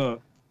 hey,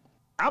 look,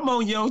 I'm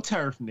on your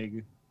turf,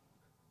 nigga.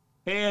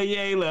 Hell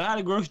yeah, look, out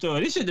of the grocery store.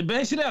 This shit the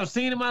best shit I've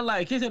seen in my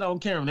life. Catch it on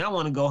camera. Now I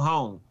want to go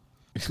home.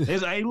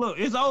 Hey, look,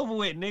 it's over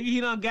with, nigga.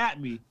 He done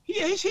got me.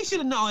 He should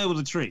have known it was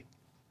a trick.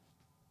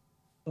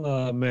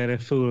 Oh, man,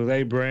 that fool is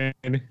A.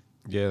 Brandon.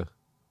 Yeah.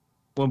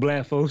 When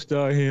black folks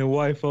start hearing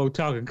white folk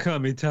talking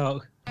commie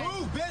talk. Move,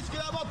 bitch,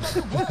 get out my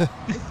fucking way.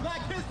 It's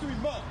Black History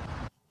Month.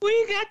 We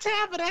ain't got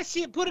time for that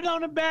shit. Put it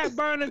on the back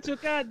burner till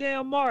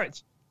goddamn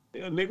March.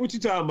 Yeah, nigga, what you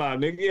talking about,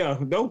 nigga? Yeah,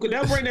 don't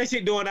bring that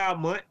shit during our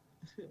month.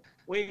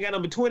 We ain't got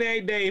number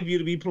 28 days for you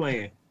to be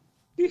playing.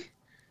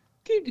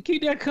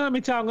 Keep that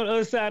commie talk on the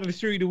other side of the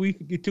street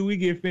till we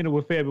get finished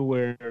with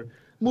February.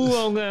 Move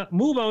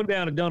on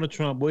down to Donald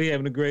Trump. Boy, he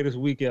having the greatest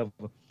week ever.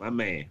 My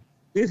man.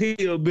 This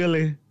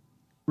hillbilly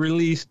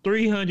released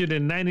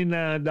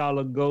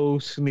 $399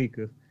 gold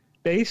sneakers.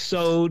 They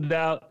sold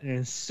out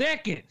in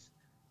seconds.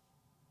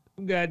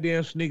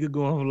 Goddamn sneaker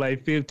going for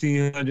like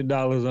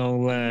 $1,500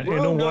 online.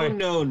 Bro,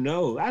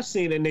 no. I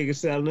seen that nigga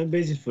selling them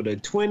bitches for the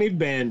 20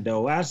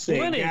 bando. I said,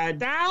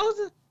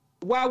 20,000?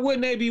 Why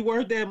wouldn't they be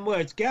worth that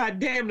much? God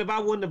damn it, if I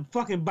wouldn't have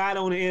fucking bought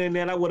on the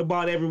internet, I would have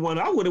bought every one.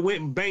 I would have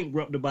went and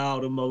bankrupt to buy all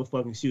them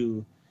motherfucking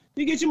shoes.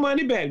 You get your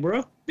money back,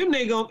 bro.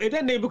 If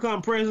that nigga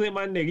become president,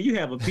 my nigga, you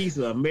have a piece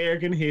of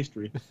American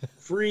history.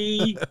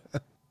 Free.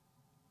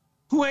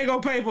 Who ain't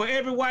gonna pay for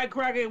every white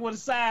cracker with a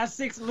size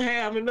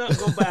 6.5 and up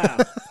gonna buy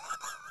them?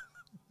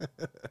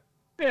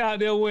 They out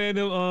there wearing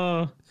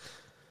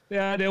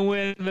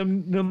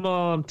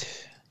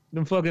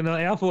them fucking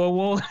Alpha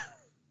One.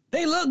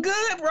 They look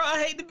good, bro.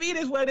 I hate to be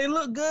this way. They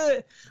look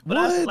good.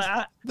 But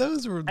What?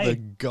 Those were the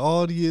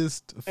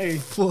gaudiest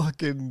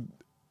fucking...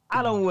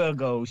 I don't wear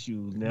gold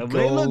shoes now, but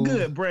they look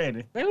good,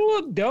 Brandon. They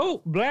look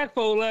dope. Black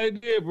folk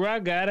like that, bro. I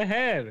gotta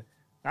have it.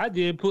 I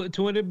did put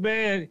 20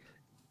 bands.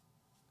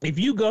 If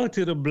you go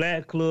to the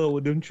black club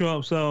with them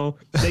Trumps on,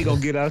 they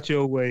gonna get out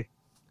your way.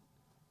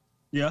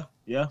 Yeah.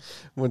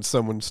 When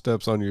someone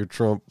steps on your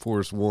Trump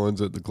Force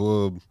Ones at the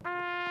club.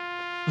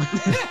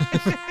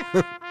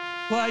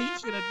 Well, you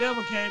should have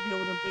never came here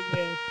with them big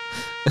ass.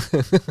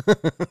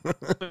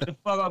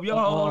 Fuck up your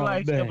whole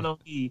life stepping on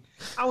E.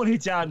 I want to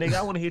hit y'all, nigga.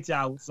 I want to hit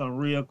y'all with something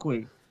real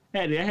quick.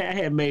 I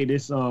had made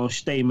this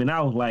statement. I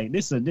was like,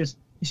 this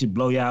should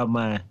blow y'all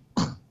mind.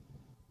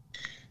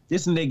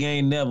 This nigga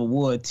ain't never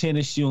wore a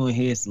tennis shoe in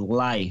his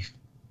life.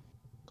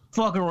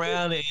 Fuck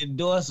around and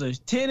endorse a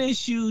tennis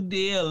shoe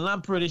deal, and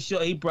I'm pretty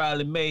sure he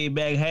probably made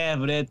back half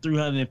of that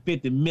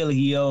 $350 million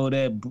he owed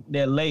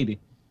that lady.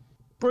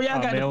 Bro,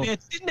 y'all got to pay.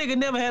 This nigga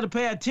never had a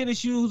pair of tennis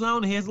shoes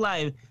on in his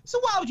life. So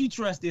why would you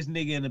trust this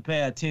nigga in a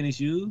pair of tennis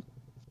shoes?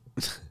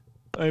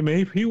 Hey,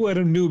 man, he wear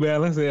them New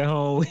Balance at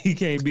home. He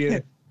can't be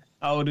a...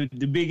 Oh, the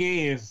big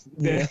ends.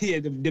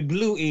 The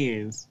blue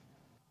ends.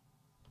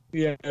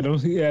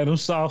 them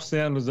soft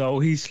sandals. Oh,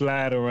 he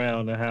slide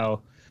around the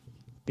house.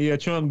 Yeah,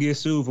 Trump gets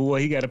sued for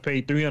what? He got to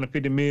pay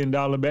 $350 million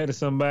back to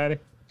somebody.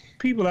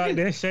 People out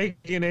there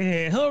shaking their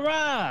hand.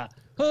 Hurrah!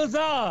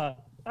 Huzzah!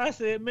 I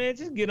said, man,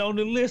 just get on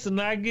the list and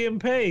not getting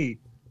paid.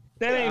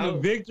 That ain't a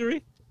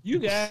victory. You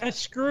got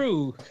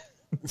screwed.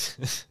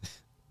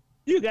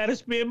 You got to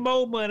spend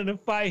more money to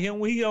fight him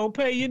when he don't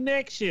pay you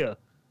next year.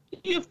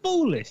 You're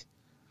foolish.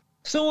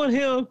 Suing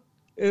him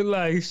is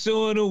like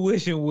suing a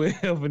wishing well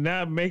for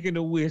not making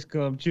the wish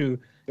come true.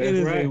 It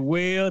is a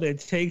well that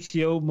takes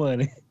your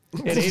money.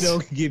 And they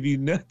don't give you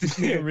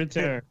nothing in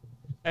return.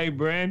 Hey,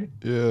 Brandon.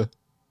 Yeah.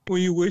 When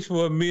you wish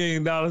for $1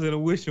 million in a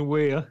wishing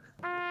well.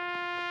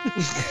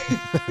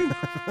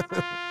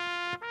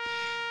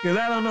 Because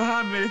I don't know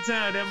how many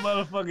times that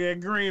motherfucker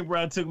at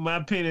Greenbrier took my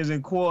pennies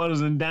and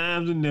quarters and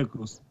dimes and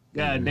nickels.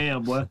 God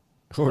damn, boy.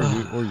 Or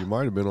you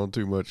might have been on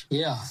too much.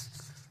 Yeah.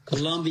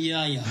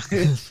 Columbia, yeah.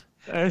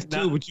 That's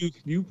true, but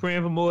you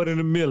praying for more than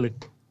 $1 million.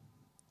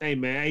 Hey,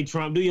 man. Hey,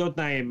 Trump, do your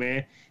thing,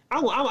 man.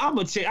 I'm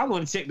gonna check. I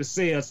want to check the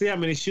sales. See how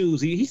many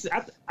shoes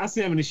I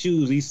see how many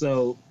shoes he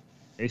sold.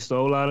 They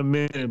sold out a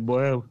minute,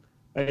 boy.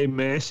 Hey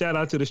man, shout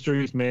out to the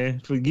streets,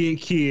 man. Forget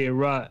Kid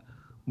Rock.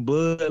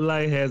 Bud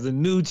Light has a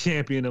new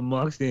champion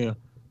amongst them.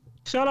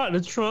 Shout out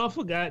to Trump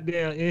for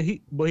goddamn,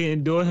 he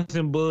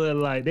endorsing Bud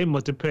Light. They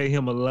must have paid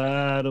him a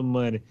lot of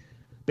money.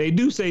 They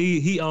do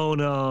say he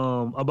owned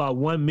about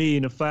 $1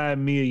 million to $5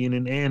 million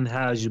in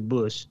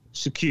Anheuser-Busch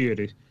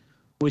securities,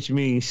 which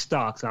means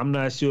stocks. I'm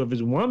not sure if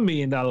it's $1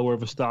 million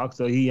worth of stocks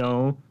or he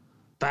owned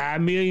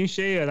 5 million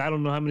shares. I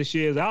don't know how many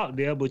shares out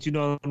there, but you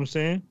know what I'm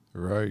saying?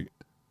 Right.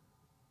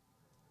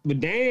 But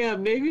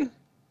damn, nigga.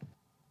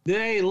 That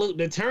ain't look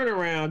the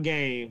turnaround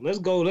game. Let's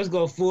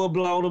go full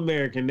blown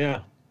American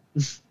now.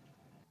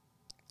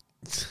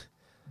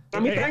 I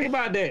mean, think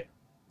about that.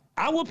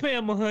 I would pay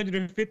him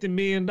 $150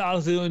 million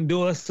to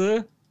endorse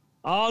her.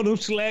 All them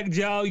slack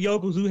jaw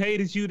yokels who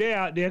hated you, they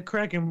out there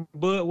cracking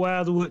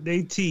Budweiser with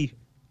their teeth.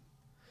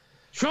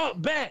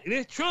 Trump back.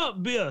 This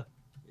Trump beer.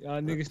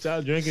 Y'all niggas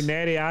stop drinking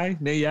Natty Ice.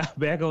 Then y'all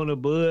back on the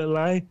Bud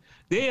Light.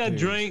 They'll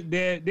drink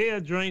that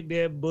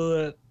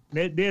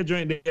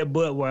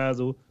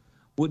Budweiser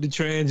with the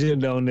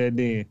transgender on that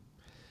then.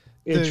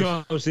 And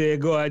Trump said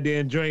go out there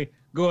and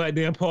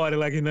party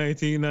like in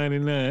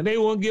 1999. They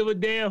won't give a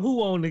damn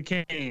who owned the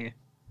can.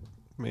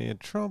 Man,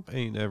 Trump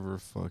ain't ever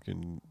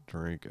fucking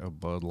drank a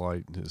Bud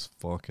Light in his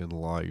fucking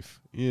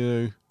life.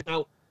 You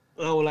know?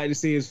 I would like to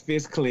see his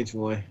fist clench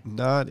one.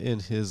 Not in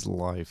his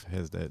life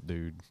has that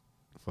dude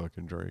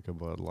fucking drank a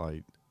Bud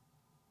Light.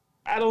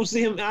 I don't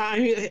see him.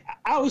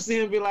 I would see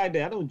him be like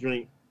that. I don't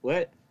drink.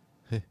 What?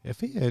 If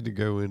he had to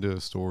go into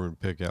a store and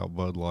pick out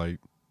Bud Light,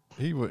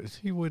 he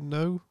wouldn't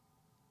know.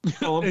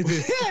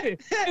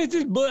 It's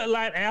just Bud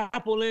Light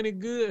apple any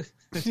good?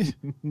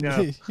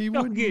 No, he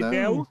wouldn't get know.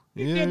 That one.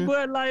 Get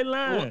Bud Light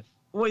line.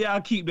 Where y'all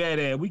keep that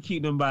at? We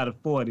keep them by the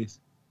 40s.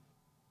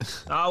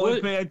 I always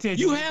pay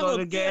attention. You have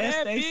a gas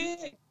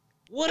station.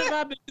 What have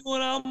I been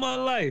doing all my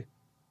life?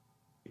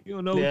 You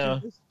don't know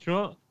what you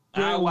Trump.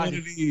 I watch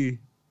the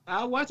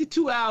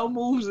 2-hour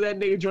moves of that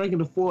nigga drinking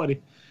the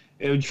 40.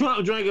 If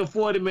Trump drinking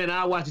 40, man,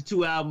 I watch a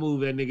 2-hour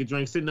movie that nigga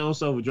drink sitting on the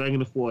sofa drinking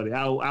the 40.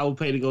 I would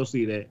pay to go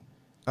see that.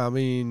 I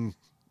mean,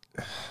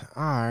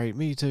 all right,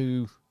 me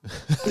too.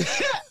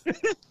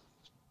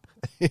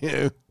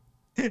 I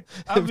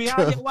mean,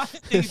 I watch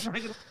niggas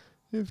drinking.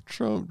 If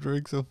Trump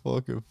drinks a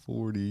fucking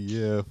 40,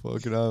 yeah,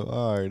 fucking,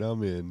 all right,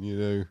 I'm in, you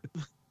know.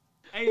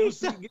 Hey,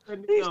 he's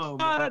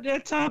out there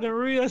talking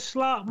real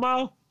slop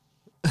mouth.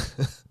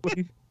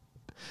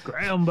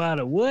 Ground by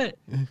the what?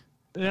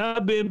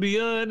 I've been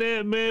beyond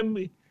that, man.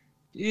 Me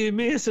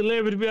and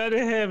celebrity be out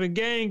there having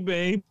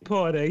gangbang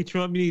party. Hey,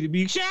 Trump, you need to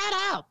be shut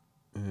up.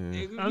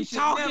 I'm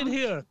talking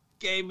here.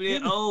 Gave me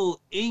that old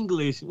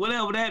English,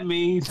 whatever that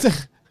means.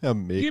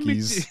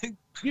 Mickey's.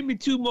 Give me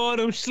 2 more of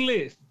them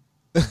slits.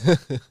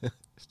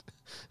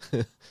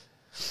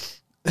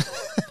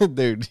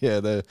 Dude,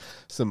 yeah,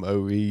 some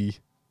OE.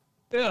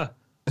 Yeah.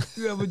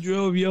 You ever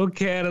drove your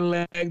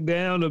Cadillac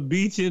down the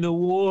beach in the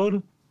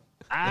water?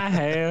 I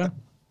have.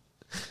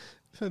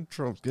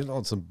 Trump's getting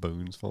on some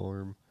Boone's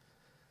Farm.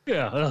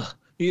 Yeah,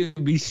 he'll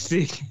be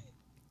sick.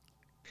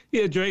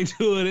 He'll drink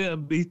 2 of them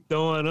and be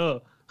throwing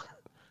up.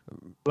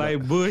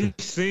 Like Bush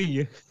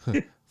Sr.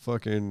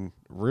 Fucking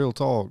real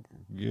talk.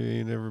 You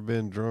ain't never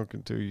been drunk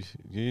until you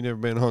ain't never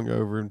been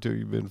hungover until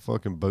you've been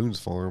fucking Boone's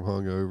Farm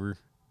hungover.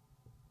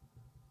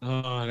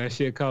 Oh, that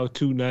shit cost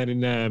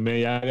 $2.99, man.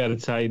 Y'all gotta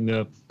tighten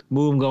up.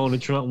 Move going to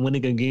Trump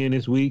winning again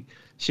this week.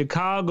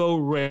 Chicago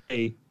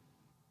Ray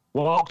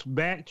walks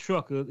back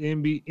truckers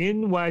in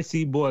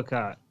NYC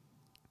boycott,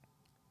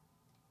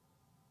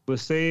 but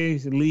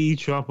says leave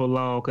Trump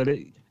alone. Cause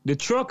the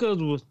truckers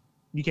was,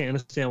 you can't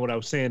understand what I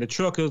was saying. The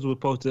truckers were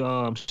supposed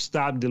to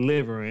stop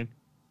delivering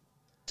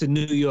to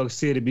New York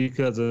City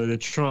because of the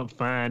Trump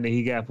fine that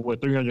he got for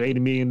 $380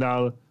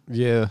 million.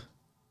 Yeah.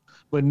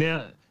 But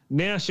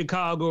now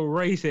Chicago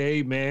Ray said,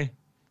 hey man,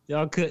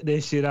 y'all cut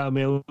that shit out,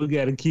 man. We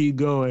gotta keep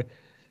going.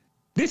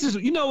 This is,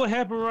 you know what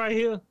happened right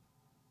here?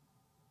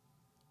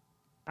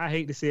 I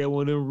hate to say it,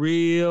 one of them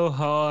real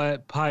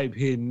hard pipe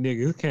hitting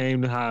niggas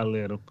came to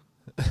holler at him.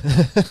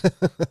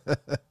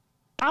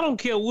 I don't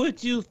care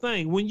what you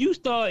think. When you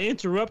start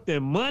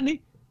interrupting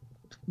money,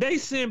 they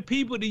send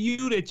people to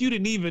you that you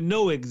didn't even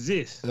know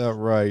exist.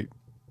 Right.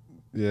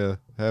 Yeah.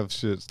 Have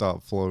shit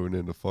stop flowing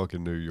into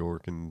fucking New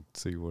York and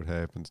see what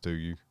happens to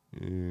you.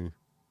 Yeah.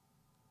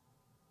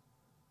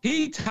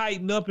 He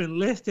tightened up in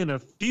less than a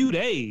few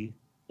days,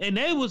 and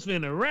they was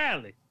finna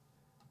rally.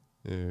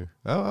 Yeah.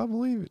 I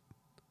believe it.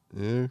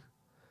 Yeah.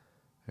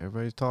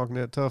 Everybody's talking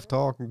that tough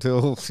talk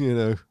until,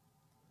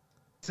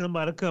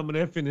 Somebody coming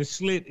there finna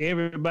slit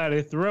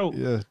everybody's throat.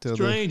 Yeah.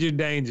 Stranger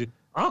danger.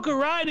 Uncle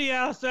Rodney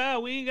outside.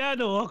 We ain't got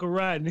no Uncle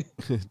Rodney.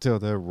 Till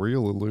that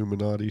real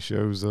Illuminati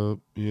shows up.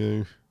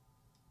 Yeah.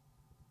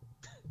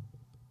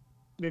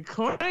 The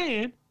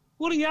Klan?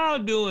 What are y'all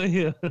doing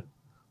here?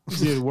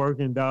 Just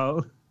working,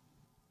 dog.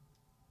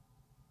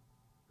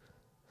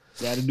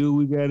 Gotta do what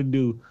we gotta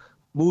do.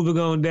 Moving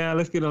on down.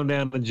 Let's get on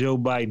down to Joe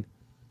Biden.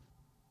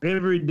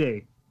 Every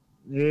day,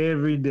 I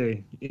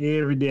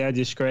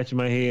just scratch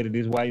my head at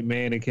this white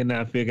man and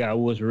cannot figure out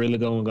what's really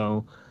going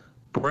on.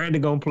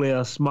 Brandon gonna play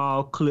a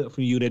small clip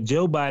for you that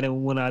Joe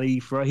Biden went out to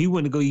eat he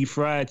went to go eat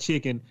fried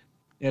chicken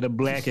at a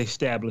black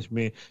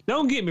establishment.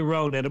 Don't get me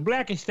wrong, now the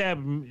black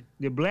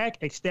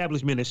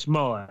establishment is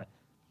smart.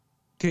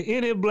 To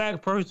any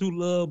black person who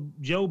love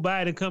Joe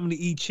Biden coming to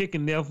eat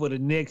chicken there for the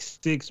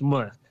next 6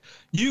 months,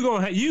 you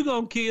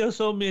gonna kill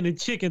so many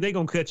chickens they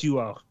gonna cut you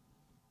off.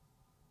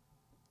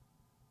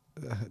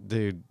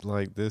 Dude,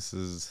 like this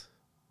is.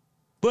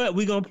 But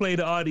we gonna play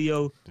the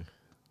audio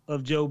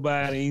of Joe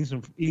Biden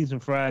eating some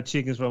fried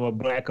chickens from a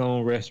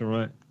black-owned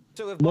restaurant.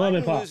 So if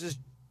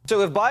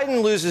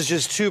Biden loses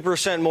just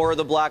 2% more of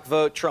the black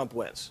vote, Trump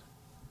wins.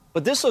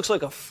 But this looks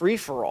like a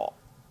free-for-all.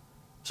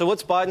 So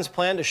what's Biden's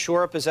plan to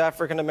shore up his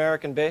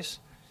African-American base?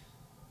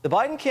 The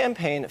Biden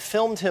campaign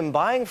filmed him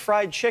buying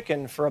fried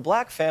chicken for a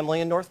black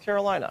family in North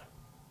Carolina.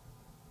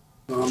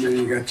 Oh, man,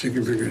 you got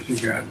chicken fingers.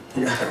 You got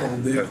the whole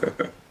deal.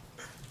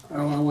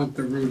 I want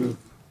the root of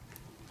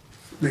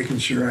making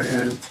sure I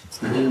had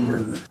the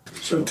hamburger.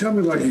 So tell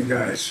me about you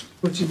guys.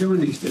 What you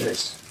doing these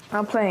days?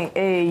 I'm playing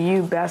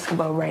AAU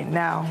basketball right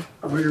now.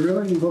 Oh, you really?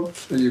 Are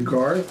you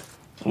guard?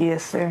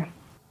 Yes, sir.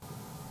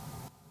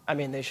 I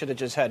mean, they should have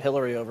just had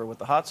Hillary over with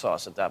the hot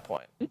sauce at that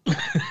point.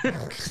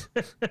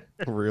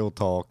 Real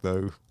talk,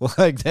 though.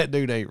 Like, that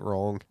dude ain't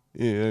wrong.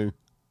 That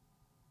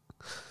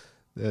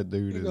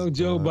dude is.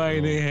 Joe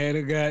Biden ain't had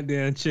a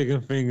goddamn chicken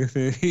finger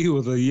since he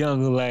was a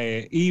young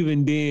lad.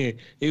 Even then,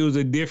 it was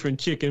a different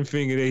chicken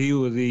finger that he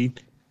was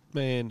eating.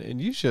 Man, and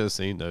you should have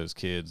seen those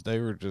kids. They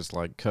were just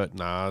like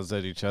cutting eyes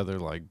at each other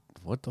like,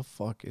 what the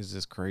fuck is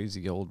this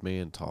crazy old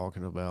man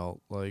talking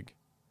about? Like,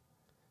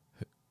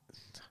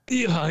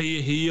 yeah,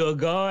 you a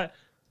guard?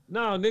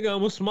 No, nigga,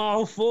 I'm a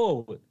small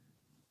forward.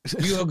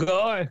 You a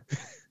guard?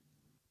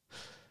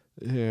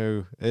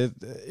 It's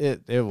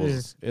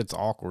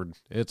awkward.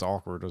 It's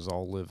awkward as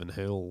all live in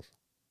hell.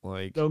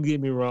 Like, don't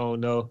get me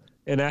wrong though,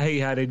 and I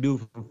hate how they do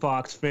from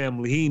Fox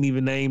Family. He ain't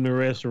even named the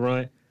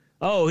restaurant.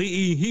 Oh,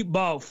 he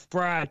bought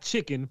fried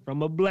chicken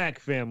from a black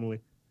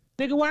family.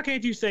 Nigga, why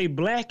can't you say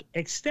black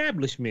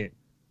establishment?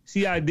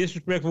 See how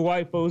disrespectful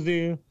white folks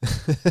is?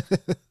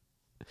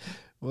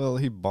 Well,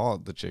 he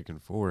bought the chicken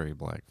for a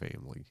black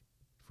family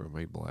from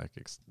a black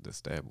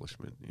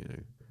establishment,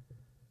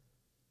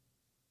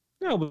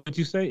 No, but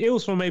you say it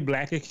was from a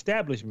black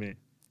establishment.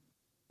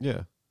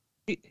 Yeah.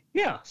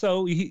 Yeah,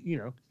 so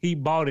he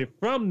bought it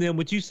from them,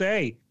 but you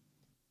say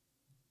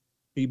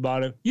he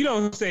bought it. You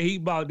don't say he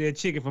bought their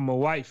chicken from a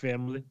white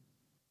family.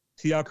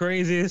 See how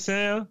crazy it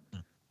sounds?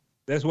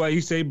 That's why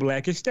you say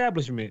black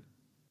establishment.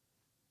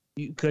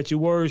 You cut your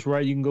words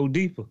right, you can go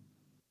deeper.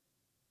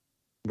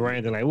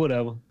 Brandon, like,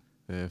 whatever.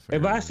 Yeah,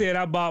 if I said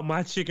I bought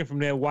my chicken from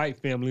that white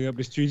family up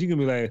the street, you can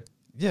be like,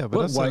 yeah, but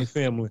what white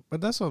family?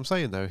 But that's what I'm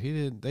saying though.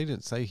 They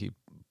didn't say he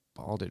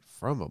bought it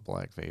from a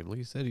black family.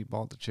 He said he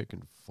bought the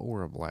chicken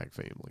for a black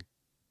family.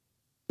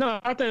 No,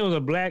 I think it was a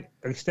black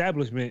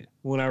establishment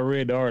when I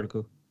read the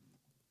article.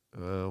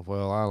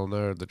 Well, I don't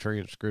know. The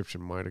transcription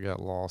might have got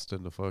lost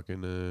in the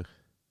fucking.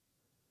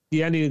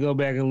 Yeah, I need to go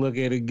back and look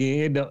at it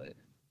again.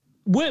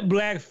 What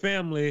black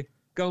family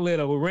gonna let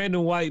a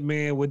random white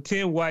man with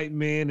 10 white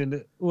men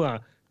and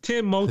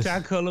 10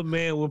 multicolored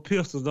men with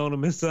pistols on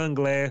them and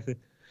sunglasses?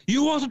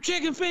 You want some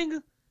chicken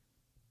finger?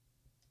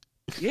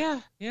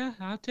 Yeah,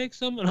 I'll take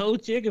some of the whole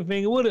chicken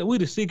finger. We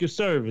the Secret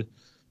Service.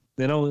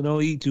 They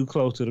don't eat too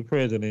close to the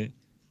president.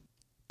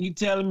 You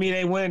telling me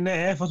they went in there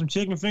and asked for some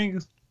chicken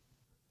fingers?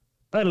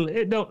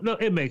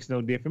 It makes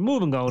no difference.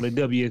 Moving on to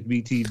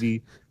WSB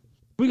TV.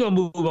 We're gonna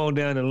move on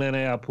down to Atlanta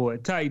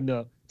Airport. Tighten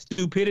up.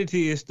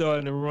 Stupidity is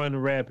starting to run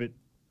rapid.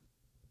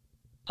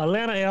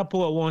 Atlanta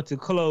Airport wants to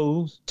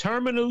close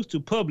terminals to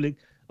public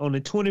on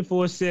a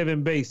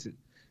 24/7 basis.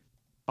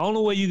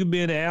 Only way you can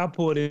be in the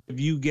airport if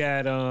you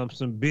got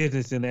some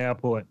business in the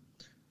airport.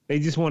 They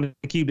just want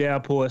to keep the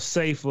airport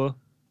safer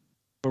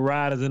for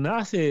riders. And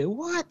I said,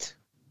 what?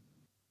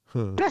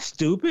 That's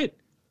stupid.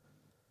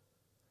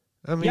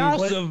 I mean, Y'all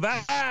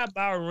survive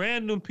by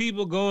random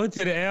people going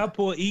to the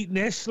airport eating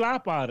that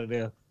slop out of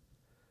there.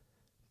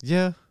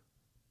 yeah.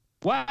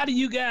 Why do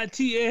you got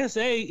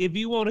TSA if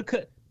you want to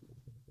cut?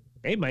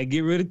 They might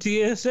get rid of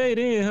TSA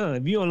then, huh?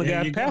 If you only There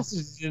got you go.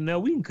 passengers in there,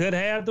 we can cut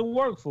half the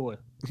work for it.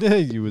 Yeah,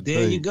 you would There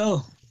think. you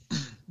go.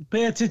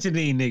 Pay attention to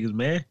these niggas,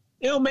 man.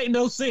 It don't make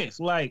no sense.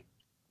 Like,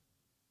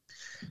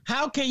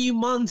 how can you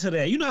monitor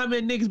that? You know how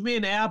many niggas be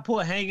in the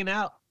airport hanging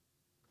out?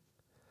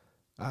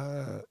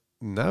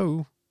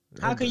 No.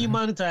 How can you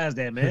monetize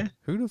that, man?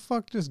 Who the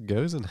fuck just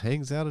goes and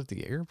hangs out at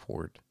the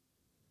airport?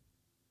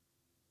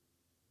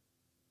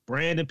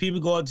 Brandon, people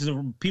go out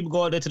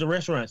there to the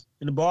restaurants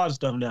and the bars and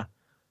stuff now.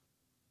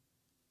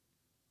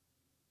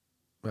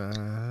 All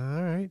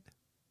right.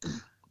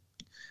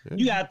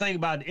 You gotta think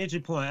about the entry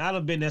point. I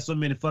done been there so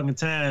many fucking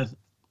times.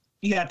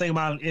 You gotta think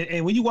about it.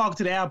 And when you walk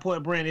to the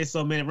airport, Brandon, there's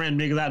so many random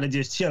niggas out there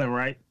just chilling,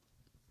 right?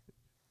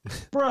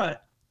 Bruh,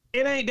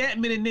 it ain't that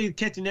many niggas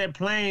catching that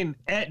plane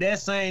at that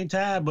same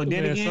time. But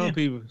then Man,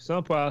 again,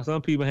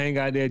 some people hang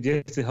out there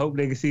just to hope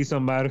they can see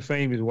somebody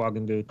famous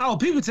walking through. Oh,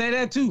 people say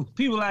that too.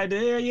 People like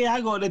that. Yeah, I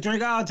go out there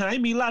drink all the time. You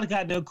meet a lot of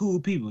goddamn cool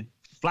people,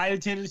 flight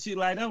attendants, shit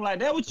like that. I'm like,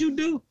 that what you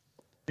do?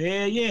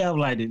 Yeah. I'm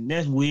like,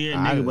 that's weird,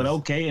 nigga, but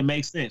okay, it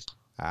makes sense.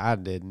 I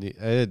didn't.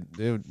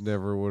 It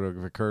never would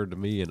have occurred to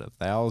me in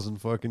 1,000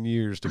 fucking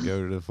years to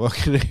go to the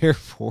fucking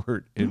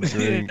airport and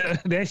drink.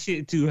 That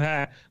shit too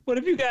high. But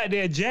if you got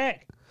that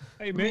jack,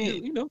 hey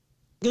man, you know,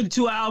 get a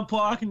 2-hour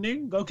parking,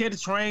 nigga. Go catch the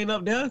train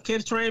up there,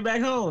 catch the train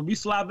back home. Be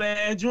slop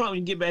ass drunk when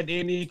you get back to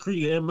Indian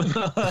Creek and AT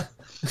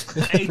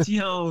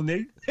home,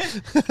 nigga.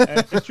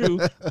 That's true.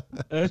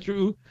 That's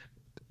true.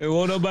 And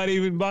won't nobody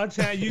even by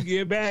the time you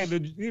get back, the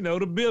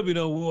bill be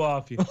done wore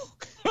off you.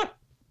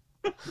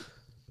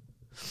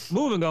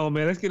 Moving on,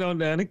 man. Let's get on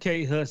down to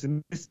Kate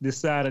Hudson. This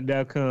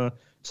Decider.com.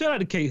 Shout out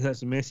to Kate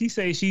Hudson, man. She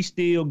says she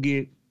still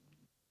get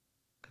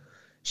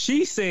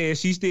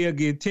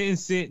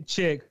 10-cent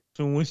checks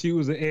from when she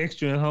was an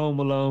extra in Home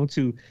Alone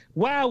 2.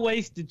 Why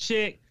waste the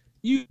check?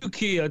 You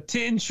kill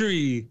 10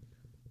 trees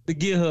to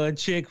get her a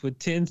check for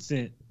 10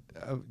 cents.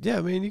 Yeah,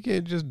 I mean, you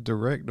can't just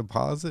direct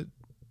deposit.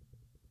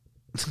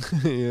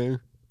 Yeah.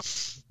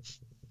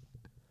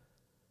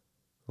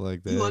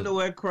 Like that. You wanna know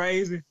what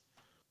crazy?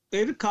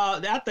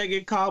 I think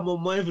it called more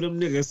money for them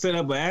niggas set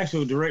up an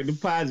actual direct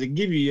deposit,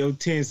 give you your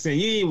 10 cents.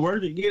 You ain't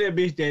worth it. Get that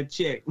bitch that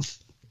check.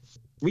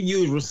 We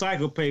use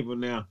recycled paper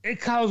now.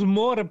 It costs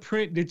more to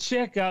print the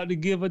check out to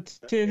give her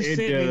 10 cents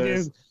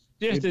than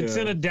just to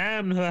send a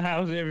dime to her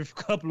house every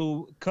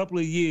couple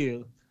of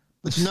years.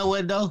 But you know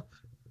what though?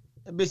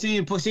 That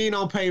bitch she ain't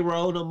on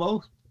payroll no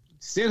more.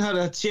 Send her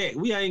the check.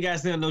 We ain't got to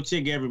send her no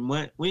check every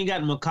month. We ain't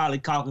got the Macaulay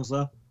Culkin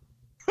stuff.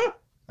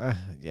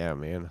 Yeah,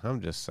 man. I'm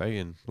just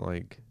saying,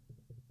 like,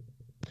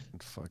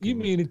 fucking. You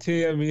mean to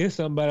tell me there's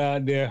somebody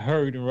out there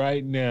hurting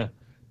right now,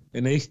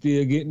 and they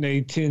still getting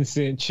a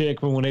 10-cent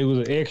check from when they was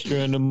an extra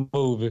in the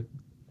movie?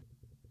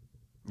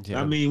 Yeah.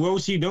 I mean, what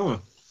was she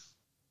doing?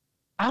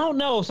 I don't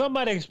know.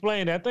 Somebody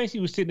explained it. I think she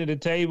was sitting at the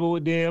table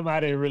with them. I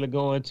didn't really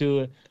go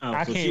into it.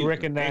 I can't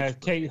recognize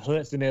Kate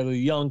Hudson as a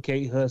young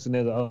Kate Hudson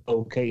as an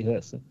old Kate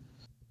Hudson.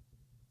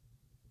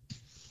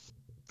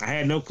 I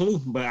had no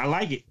clue, but I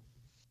like it.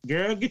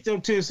 Girl, get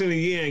your 10 cents a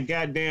year and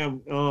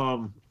goddamn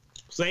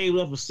save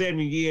up for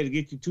 70 years to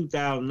get you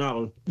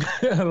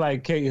 $2,000.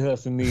 Like Kate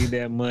Hudson need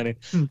that money.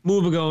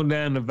 Moving on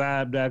down to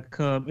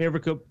Vibe.com.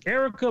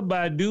 Erica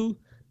Badu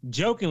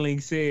jokingly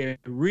said,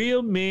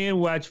 "Real men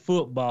watch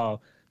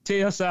football.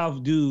 Tell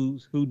soft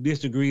dudes who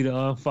disagree to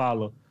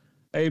unfollow."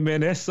 Hey man,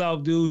 that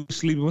soft dude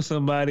sleeping with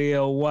somebody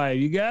else's wife.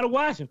 You gotta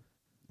watch him.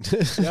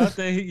 Y'all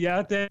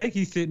think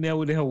he's sitting there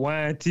with a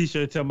Hawaiian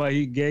t-shirt talking about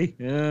he gay?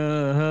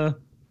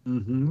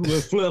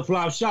 With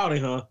flip-flop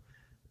shouting, huh?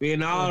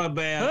 Being all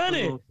about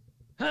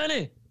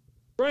honey,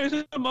 bring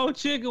some more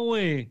chicken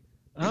wing.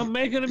 I'm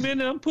making them in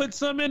there. I'm putting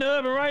some in the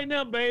oven right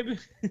now, baby.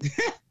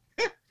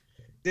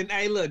 Didn't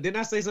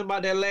I say something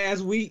about that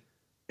last week?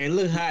 And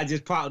look how I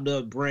just popped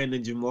up,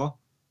 Brandon Jamal.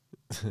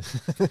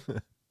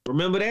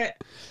 Remember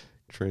that?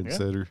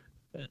 Trendsetter.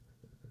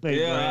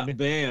 Yeah,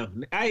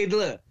 bam. Hey,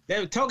 look,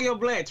 that Tokyo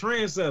Black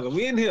trendsetter.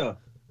 We in here.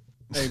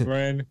 Hey,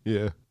 Brandon.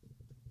 Yeah.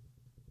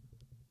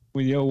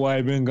 When your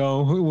wife been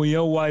gone, when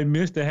your wife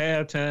missed the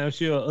halftime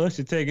show,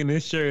 Usher taking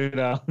his shirt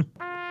off.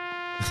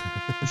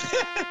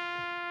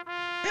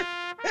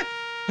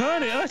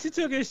 Honey, Usher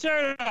took his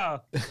shirt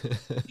off.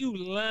 You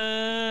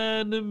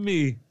lying to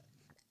me.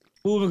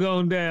 Moving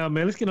on down,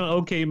 man. Let's get on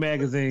OK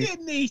Magazine.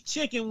 Getting these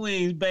chicken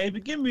wings, baby.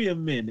 Give me a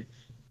minute.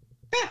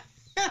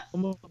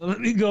 Let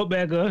me go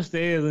back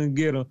upstairs and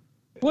get them.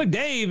 What,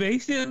 Dave? He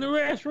still in the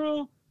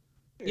restroom?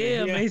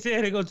 Yeah, man. He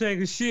said he gonna take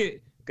a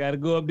shit. Got to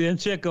go up there and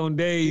check on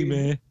Dave,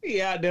 man.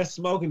 He out there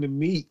smoking the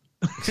meat.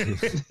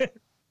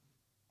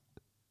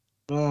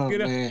 Man.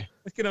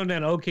 Let's get on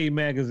that OK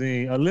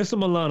Magazine. Alyssa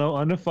Milano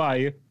under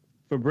fire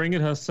for bringing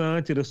her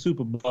son to the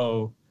Super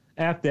Bowl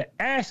after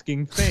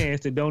asking fans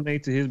to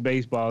donate to his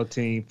baseball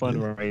team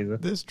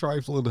fundraiser. This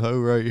trifling hoe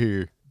right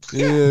here.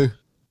 Yeah.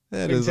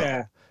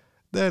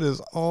 That is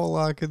all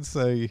I can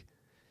say.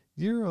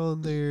 You're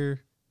on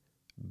there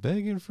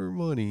begging for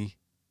money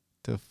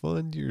to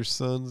fund your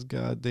son's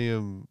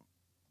goddamn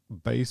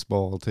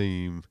baseball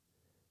team,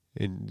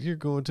 and you're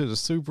going to the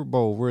Super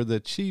Bowl where the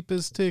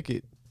cheapest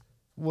ticket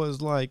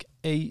was like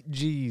 8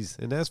 G's,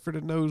 and that's for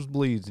the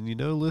nosebleeds. And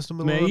Alyssa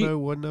Milano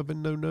wasn't up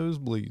in no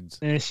nosebleeds.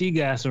 And she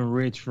got some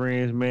rich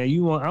friends, man.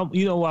 You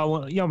know what I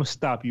want? I'm gonna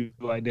stop you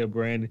right there,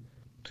 Brandon.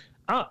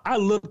 I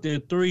looked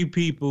at 3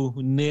 people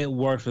net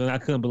worth, and I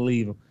couldn't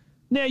believe them.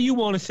 Now you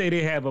want to say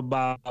they have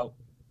about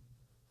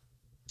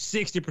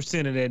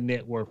 60% of that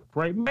net worth,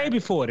 right? Maybe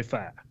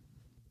 45.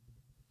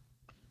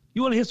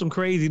 You want to hear some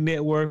crazy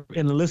net worth,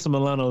 and Alyssa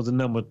Milano is the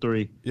number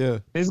 3. Yeah.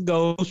 This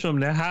goes from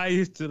the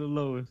highest to the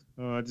lowest.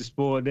 Oh, I just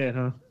spoiled that,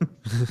 huh?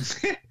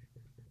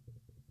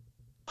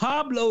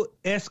 Pablo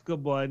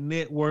Escobar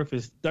net worth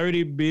is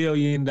 $30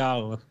 billion.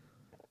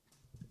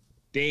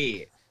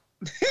 Dead.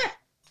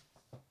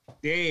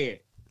 Dead.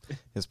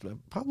 Is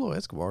Pablo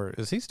Escobar,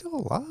 is he still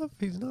alive?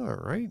 He's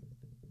not, right?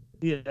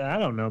 Yeah, I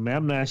don't know, man.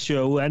 I'm not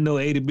sure. I know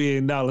 $80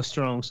 billion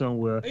strong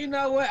somewhere. You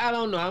know what? I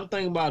don't know. I'm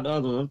thinking about the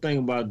other one. I'm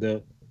thinking about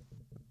the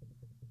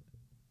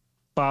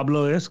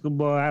Pablo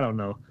Escobar. I don't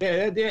know.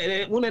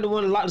 Yeah, one of the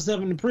one that locked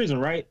himself in the prison,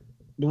 right?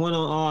 The one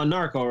on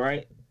Narco,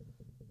 right?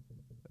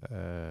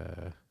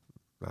 I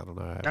don't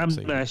know. I'm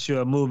not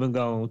sure. Moving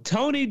on.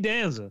 Tony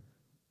Danza,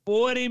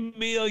 $40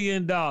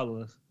 million.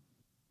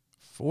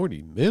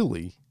 40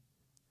 milli?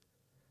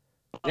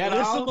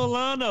 Alyssa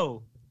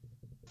Milano,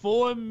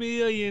 $4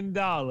 million.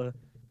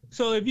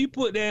 So if you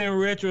put that in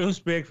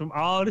retrospect from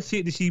all the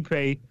shit that she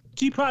paid,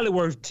 she probably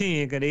worth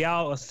 10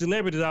 because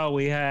celebrities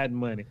always hide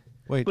money.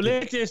 Wait, but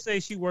let's just say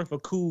she worth a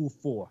cool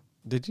 4.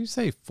 Did you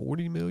say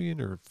 40 million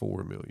or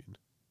 4 million?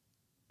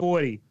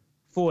 40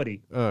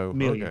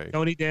 million. Okay.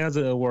 Tony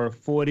Danza worth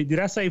 40. Did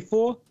I say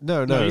 4?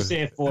 No. You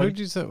said 40.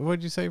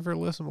 What'd you say for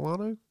Alyssa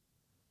Milano?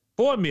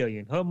 4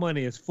 million. Her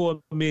money is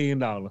 $4 million.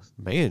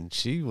 Man,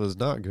 she was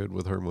not good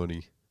with her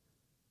money.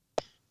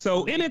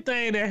 So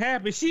anything that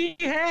happens, she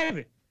ain't have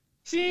it.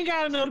 She ain't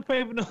got enough to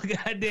pay for no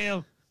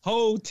goddamn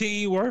whole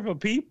team worth of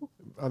people.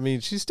 I mean,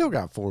 she still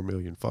got $4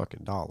 million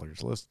fucking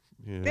dollars.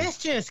 That's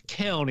just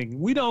counting.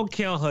 We don't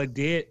count her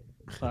debt,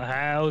 her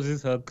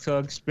houses, her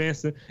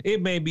expenses.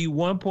 It may be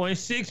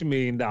 $1.6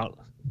 million.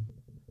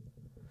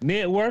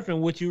 Net worth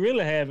and what you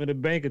really have in the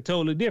bank are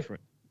totally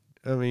different.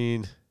 I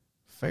mean,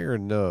 fair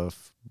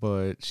enough,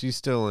 but she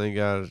still ain't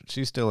got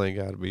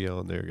to be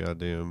on there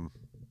goddamn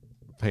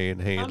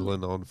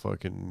panhandling on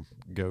fucking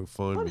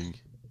GoFundMe.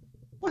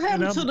 What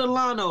happened to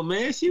Delano,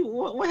 man?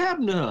 What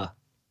happened to her?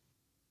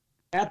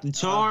 After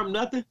Charm,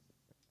 nothing?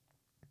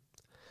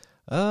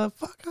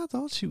 Fuck, I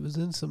thought she was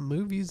in some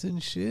movies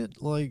and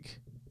shit. Like,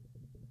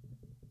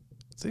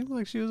 it seemed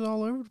like she was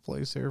all over the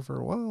place there for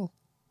a while.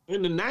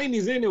 In the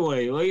 90s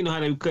anyway. Well, you know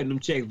how they were cutting them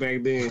checks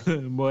back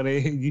then.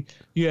 Boy,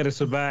 you had to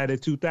survive the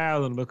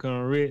 2000 to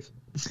become rich.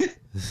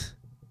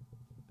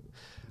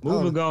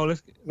 Moving on,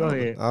 let's go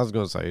ahead. I was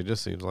going to say, it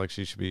just seems like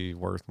she should be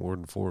worth more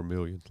than $4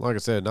 million. Like I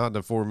said, not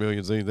that $4 million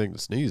is anything to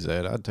sneeze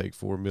at. I'd take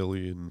 $4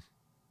 million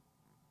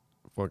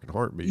fucking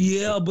heartbeat.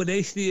 Yeah, but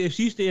if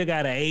she still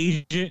got an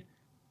agent,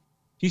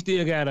 she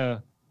still got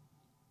a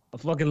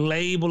fucking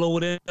label or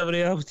whatever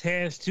they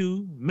attached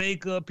to,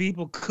 makeup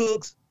people,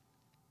 cooks.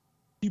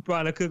 She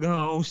probably cooking her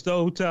own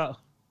stovetop.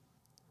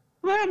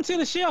 What happened to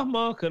the chef,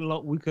 Mom?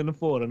 We couldn't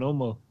afford her no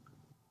more.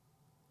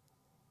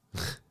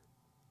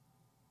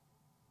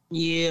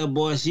 Yeah,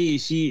 boy,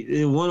 she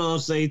one on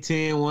say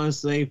 10, one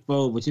say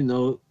 4, but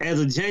as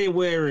of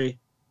January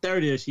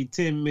 30th, she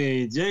 10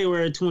 million.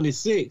 January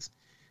 26th,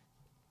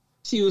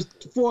 she was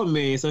 4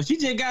 million. So she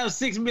just got a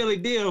 $6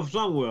 million deal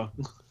somewhere.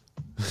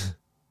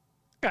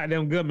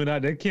 Goddamn government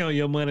out there count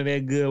your money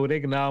that good where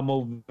they can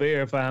almost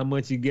verify how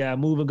much you got.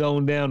 Moving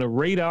on down to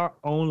Radar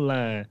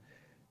Online.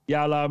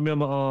 Y'all all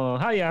remember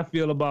how y'all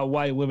feel about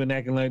white women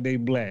acting like they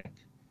black?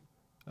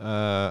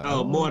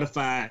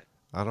 Mortified.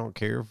 I don't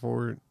care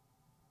for it.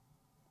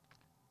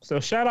 So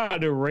shout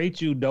out to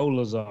Rachel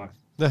Dolezal.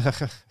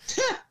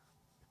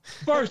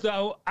 First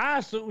though, I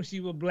assumed she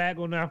was black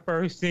when I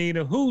first seen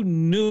her. Who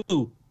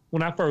knew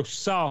when I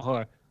first saw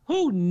her?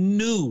 Who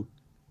knew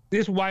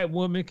this white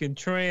woman can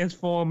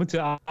transform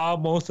into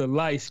almost a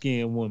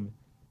light-skinned woman?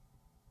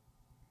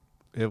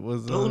 It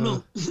was. Oh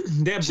no,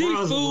 that she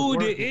fooled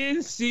the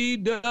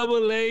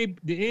NCAA,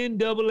 the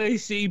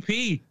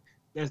NAACP.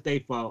 That's their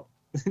fault.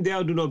 They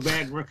don't do no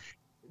background.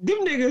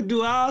 Them niggas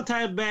do all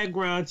type of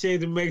background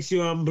checks to make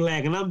sure I'm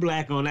black, and I'm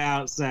black on the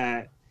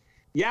outside.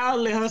 Y'all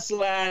let her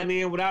slide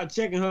in without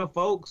checking her,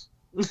 folks.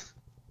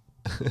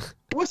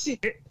 What's she?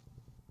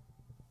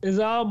 It's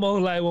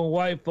almost like when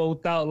white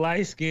folk thought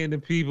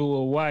light-skinned people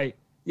were white.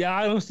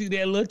 Y'all don't see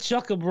that little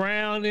chuck of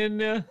brown in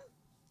there?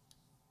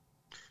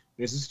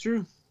 This is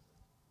true.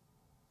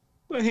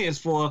 But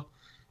henceforth,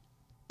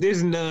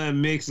 this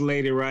non-mixed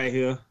lady right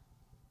here.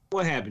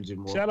 What happened,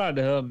 Jamal? Shout out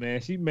to her,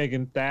 man. She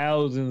making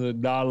thousands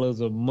of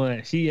dollars a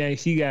month. She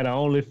got an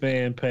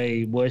OnlyFans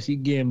page, boy. She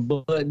getting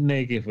butt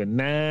naked for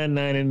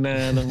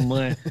 $9.99 a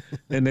month,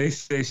 and they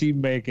say she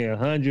making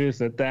hundreds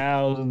of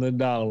thousands of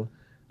dollars.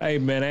 Hey,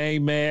 man, I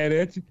ain't mad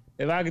at you.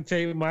 If I could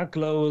take my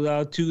clothes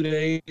out 2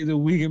 days a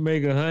week and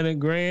make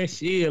 $100,000,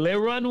 shit, let's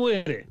run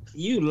with it.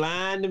 You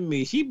lying to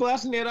me. She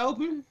busting it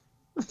open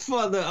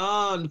for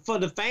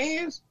the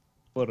fans?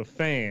 For the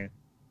fan.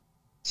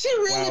 She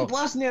really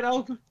busting it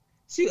open?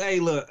 Hey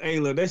look,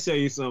 let's show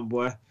you something,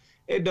 boy.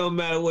 It don't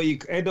matter where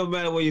you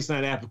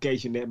sign the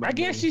application at. I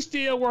guess she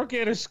still work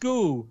at a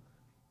school.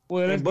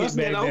 Well, let's get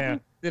back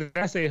down. Did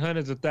I say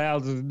hundreds of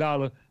thousands of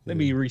dollars? Let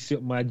me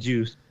resip my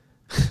juice.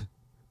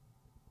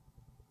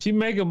 She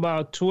make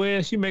about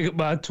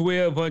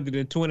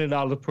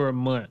 $1,220 per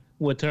month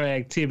with her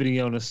activity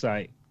on the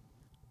site.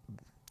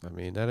 I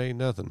mean, that ain't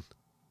nothing.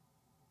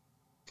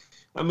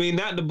 I mean,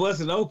 not to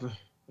bust it open.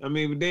 I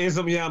mean, but then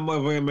some of y'all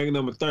motherfuckers making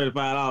them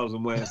 $35 a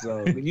month.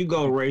 So you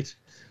go, Rach.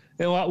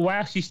 And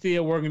why she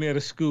still working at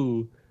a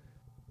school?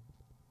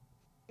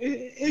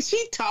 Is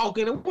she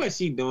talking? What's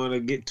she doing to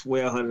get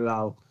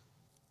 $1,200?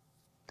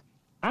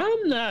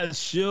 I'm not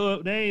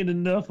sure. That ain't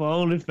enough for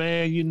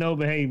OnlyFans,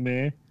 but hey,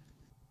 man.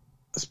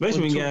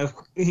 Especially when you got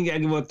to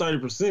give up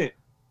 30%.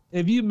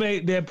 If you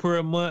make that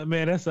per month,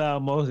 man, that's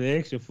almost an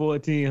extra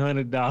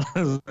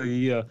 $1,400 a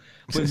year.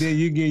 But then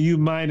you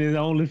minus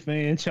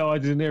OnlyFans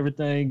charges and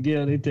everything.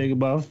 Yeah, they take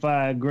about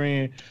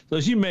 $5,000. So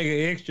she make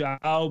an extra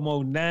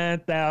almost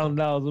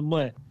 $9,000 a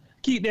month.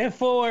 Keep that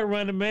Ford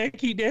running, man.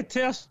 Keep that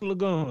Tesla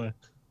going.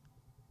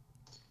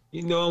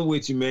 I'm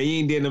with you, man. You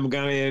ain't did them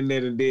down there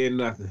and did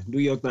nothing. Do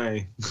your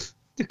thing.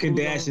 The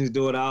Kardashians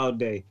do it all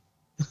day.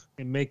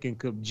 And making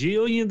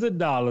gajillions of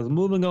dollars.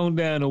 Moving on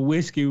down to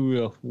Whiskey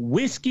Riff.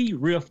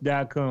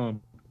 WhiskeyRiff.com.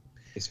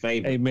 It's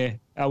favorite. Hey, man,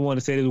 I want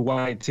to say this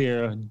White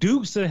Terror.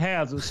 Dukes of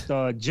Hazzard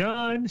star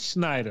John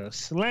Schneider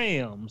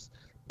slams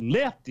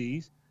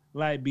lefties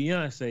like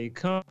Beyonce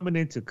coming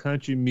into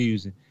country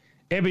music.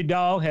 Every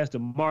dog has to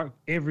mark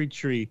every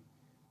tree.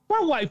 Why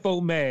white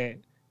folk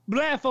mad?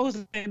 Black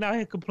folks ain't out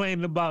here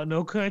complaining about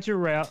no country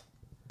rap.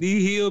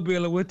 These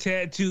hillbillies with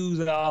tattoos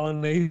all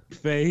on their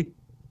face.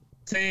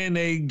 Saying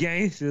they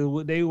gangsters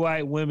with they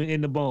white women in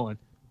the barn.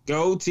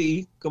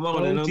 Goatee. Come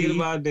on, don't get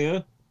about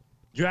them.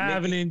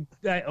 Driving in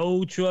like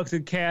old trucks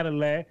and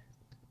Cadillac.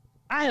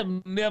 I have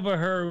never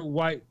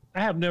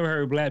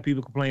heard black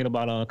people complain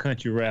about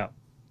country rap.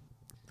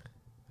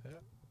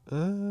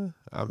 I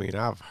mean,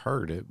 I've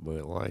heard it,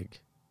 but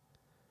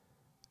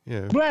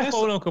black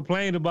folks don't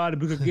complain about it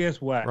because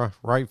guess what?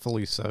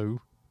 Rightfully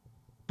so.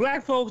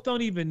 Black folks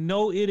don't even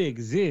know it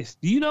exists.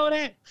 Do you know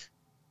that?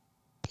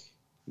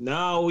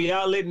 No,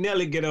 y'all let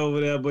Nelly get over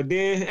there. But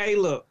then, hey,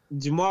 look,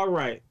 Jamal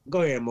Wright.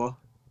 Go ahead, Ma.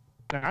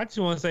 I just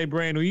want to say,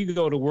 Brandon, you can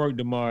go to work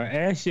tomorrow.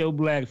 Ask your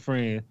black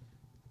friend.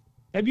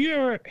 Have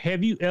you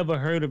ever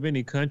heard of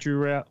any country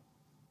rap?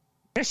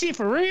 That shit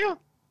for real?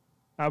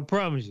 I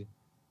promise you.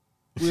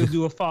 We'll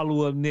do a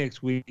follow-up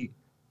next week.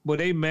 But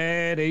they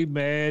mad. Then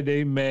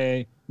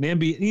they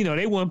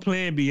weren't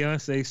playing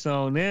Beyonce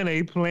song. Now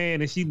they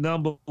playing and she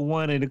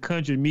 #1 in the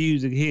country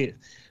music hits.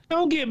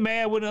 Don't get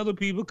mad when other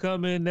people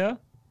come in there.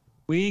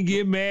 We ain't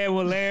get mad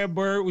when Larry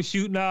Bird was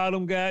shooting all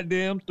them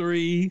goddamn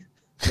threes.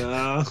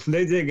 No,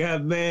 they just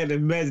got mad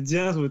that Magic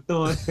Johnson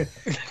was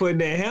putting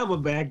that hammer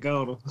back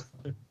on them.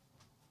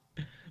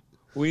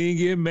 We ain't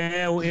get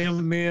mad when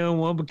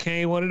Eminem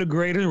became one of the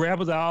greatest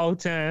rappers of all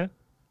time.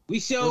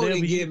 We sure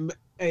didn't get mad.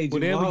 Hey,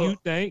 whatever you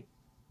think.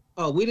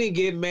 Oh, we didn't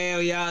get mad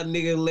when y'all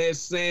niggas let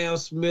Sam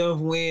Smith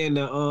win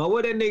the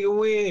what that nigga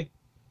win?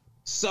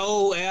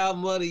 Soul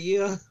Album of the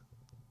Year.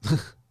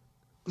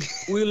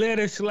 We let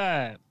it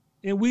slide.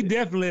 And we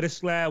definitely let it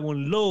slide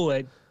when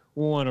Lord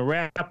won a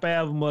rap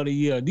album of the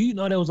year. Do you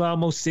know that was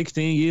almost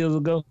 16 years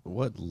ago?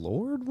 What,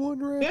 Lord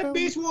won rap album?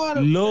 That bitch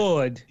won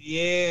Lord.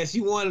 Yeah,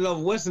 she won it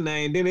over what's her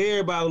name? Then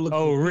everybody was looking.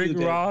 Oh, Rick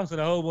Ross and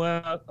a whole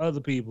bunch of other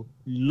people.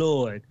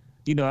 Lord.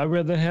 I'd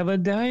rather have a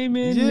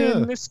diamond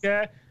in the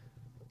sky.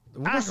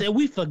 I said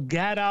we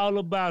forgot all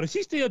about it.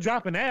 She's still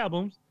dropping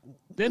albums.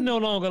 They're no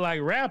longer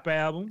like rap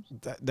albums.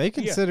 They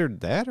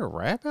considered that a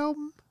rap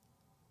album?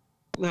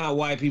 How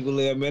white people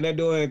live, man. They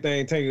do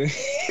anything. Take it.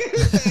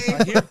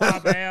 A hip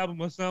hop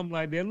album or something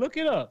like that. Look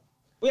it up.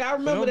 Yeah, I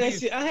remember that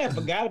shit. I had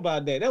forgot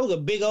about that. That was a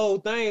big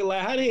old thing.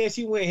 Like, how the hell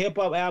she win hip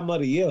hop album of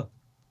the year?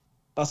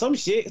 Or some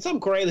shit, some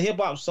crazy hip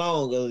hop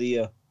song of the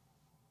year.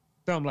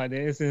 Something like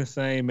that. It's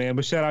insane, man.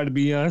 But shout out to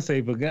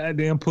Beyonce for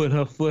goddamn putting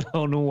her foot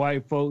on the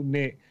white folk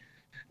neck.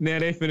 Now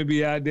they finna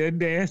be out there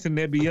dancing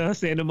that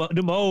Beyonce and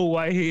them old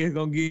white heads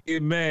gonna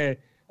get mad.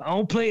 I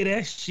don't play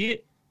that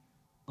shit.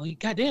 Oh,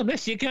 goddamn, that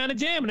shit kind of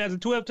jamming. As a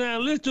 12th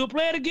time listen to it,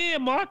 play it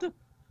again, Martha.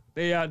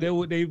 They out there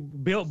with they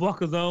belt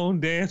buckles on,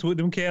 dance with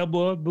them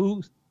cowboy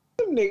boots.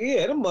 Them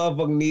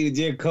motherfuckers need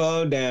to just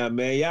calm down,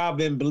 man. Y'all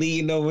been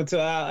bleeding over to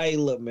our, hey,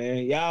 look,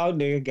 man. Y'all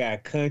nigga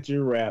got country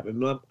rap.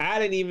 And I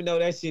didn't even know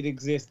that shit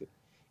existed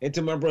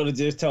until my brother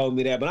just told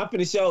me that. But I'm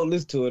finna show,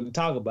 listen to it and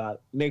talk about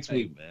it next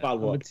week. Man, follow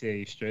I'm up. gonna tell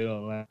you straight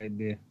on like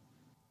this.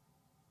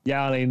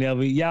 Y'all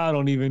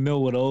don't even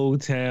know what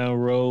Old Town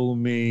Road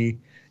mean.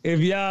 If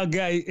y'all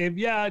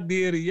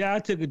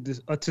took a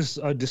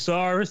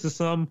thesaurus or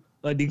something,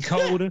 a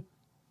decoder,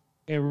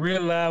 and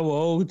realize what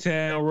Old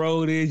Town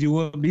Road is, you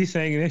wouldn't be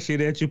singing that shit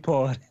at your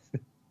party.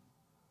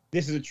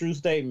 This is a true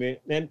statement.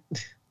 And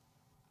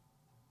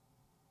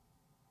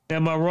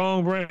am I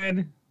wrong,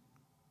 Brandon?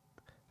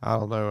 I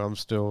don't know. I'm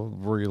still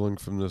reeling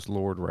from this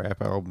Lord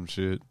rap album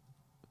shit.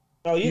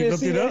 Oh, you didn't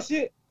see that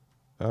shit?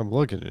 I'm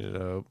looking it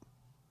up.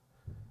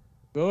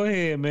 Go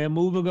ahead, man.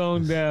 Moving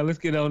on down. Let's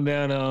get on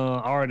down to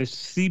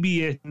artist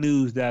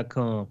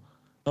CBSNews.com.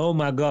 Oh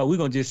my God, we're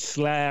gonna just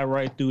slide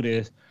right through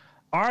this.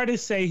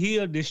 Artists say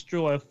he'll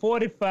destroy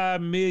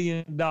 $45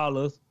 million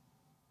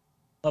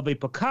of a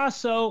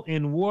Picasso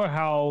and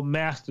Warhol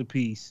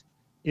masterpiece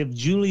if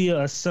Julia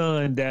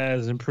Assange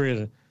dies in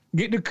prison.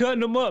 Get to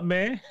cutting them up,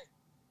 man.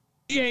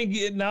 He ain't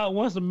getting out.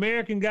 Once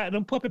American got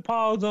them puppy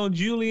paws on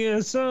Julia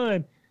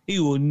Assange, he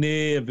will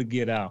never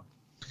get out.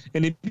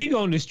 And if he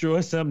gonna destroy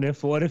something at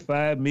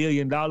 $45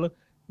 million,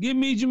 give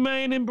me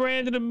Jermaine and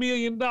Brandon $1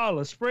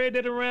 million. Spread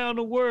that around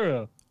the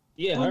world.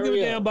 Yeah, don't give a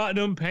hurry damn up. about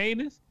them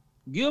paintings.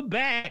 Give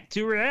back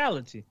to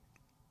reality,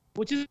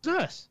 which is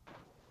us.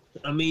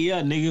 I mean,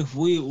 yeah, nigga,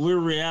 we're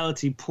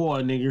reality poor,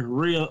 nigga,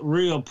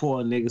 real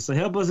poor, nigga. So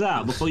help us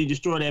out before you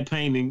destroy that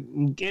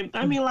painting.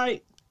 I mean,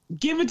 like,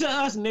 give it to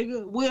us,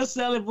 nigga. We'll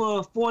sell it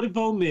for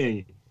 $44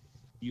 million.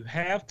 You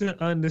have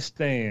to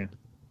understand,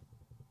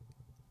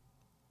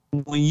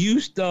 when you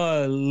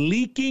start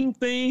leaking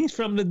things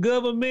from the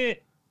government,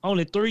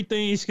 only 3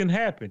 things can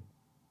happen.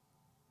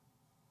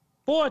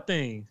 4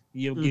 things.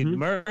 You'll get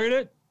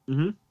murdered.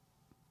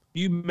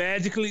 You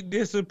magically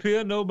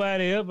disappear.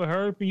 Nobody ever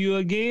heard from you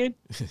again.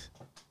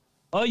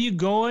 Or you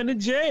going to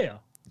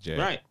jail.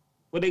 Right.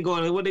 What they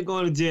going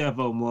to jail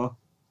for, Mark?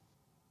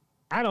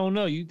 I don't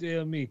know. You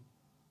tell me.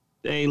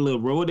 Hey,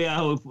 look, bro. What they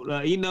out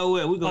you know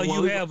what? We gonna.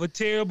 You have a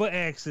terrible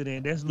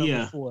accident. That's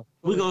number 4.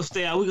 We're gonna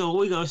stay out.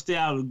 We're gonna stay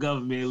out of the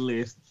government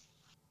list.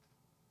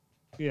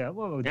 Yeah.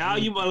 All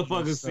you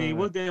motherfuckers see.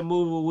 What's that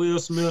movie with Will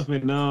Smith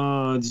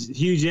and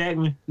Hugh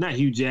Jackman? Not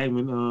Hugh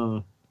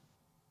Jackman.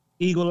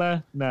 Eagle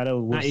Eye? Nah, that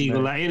was not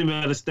Eagle Eye.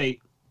 Enemy of the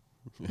State.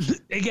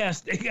 They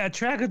got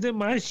trackers in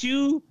my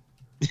shoe.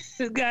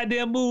 This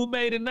goddamn movie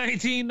made in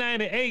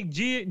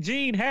 1998.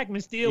 Gene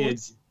Hackman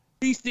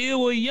he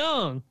still was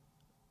young.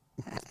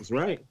 That's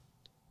right.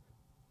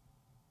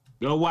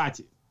 Go watch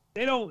it.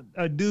 They don't.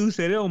 A dude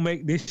said they don't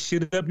make this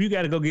shit up. You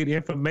got to go get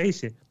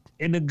information,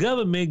 and the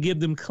government give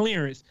them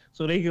clearance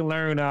so they can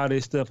learn all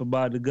this stuff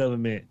about the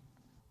government.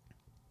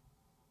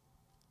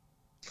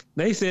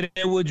 They said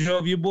that what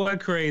drove your boy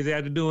crazy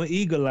after doing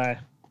Eagle Eye.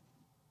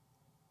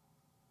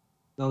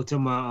 Go to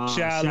my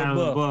Shia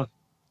LaBeouf.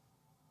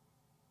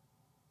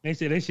 They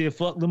said they shit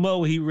fucked him up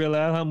when he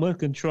realized how much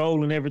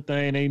control and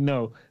everything they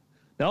know.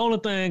 The only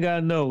thing I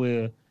know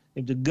is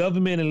if the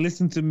government and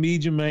listen to me,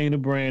 Jermaine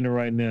and Brandon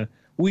right now,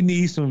 we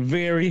need some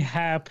very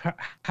high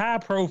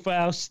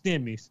profile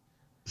stimmies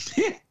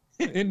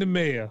in the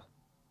mail.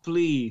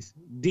 Please,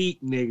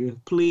 deep nigga,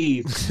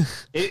 please.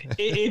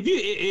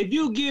 if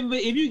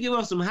you give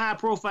us some high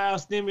profile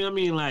stimmy, I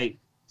mean like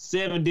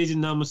 7-digit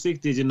number,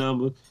 6-digit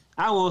number,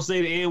 I won't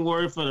say the N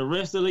word for the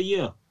rest of the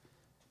year.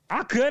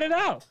 I cut it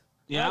out.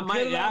 Yeah,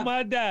 I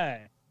might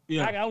die.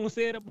 Yeah, I won't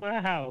say it at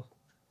my house.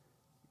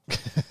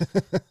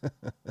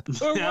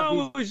 What's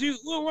wrong with you?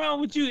 What's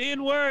wrong with you,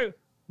 N word?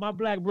 My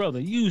black brother,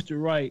 you used the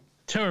right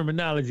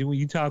terminology when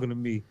you talking to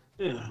me.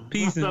 Yeah,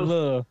 peace and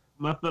love,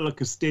 my fellow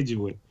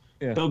constituent.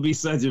 Yeah. Don't be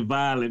such a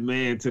violent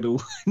man to the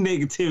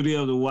negativity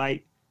of the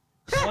white.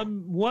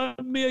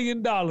 $1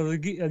 million will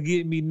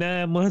get me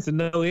 9 months of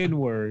no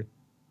N-word.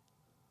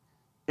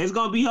 It's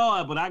gonna be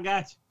hard, but I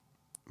got you.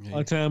 Yeah. All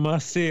the time I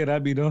said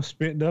I'd be done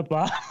spent up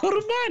all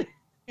the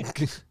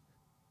money.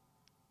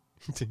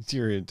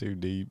 You're in too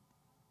deep.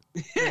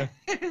 Yeah.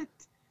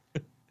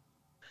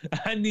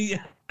 I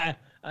need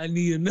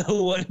to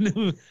know what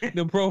them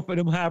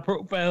high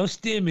profile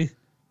stimmies.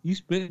 You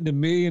spent $1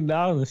 million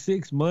in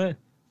 6 months.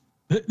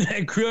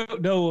 That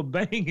crypto was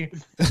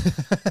banging.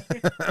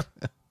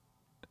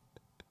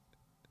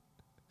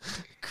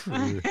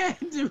 I had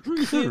to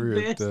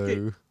reinvest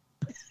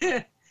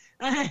it.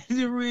 I had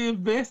to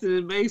reinvest it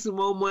and make some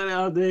more money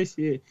out of that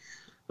shit.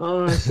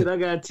 Oh shit! I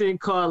got 10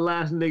 car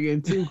lots, nigga,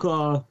 and 2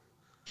 cars.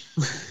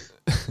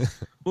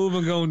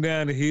 Moving on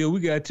down the hill,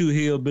 we got 2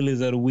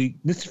 hillbillies of the week.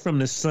 This is from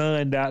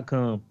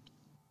thesun.com.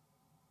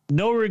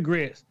 No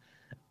regrets.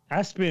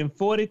 I spent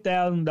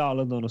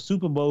 $40,000 on a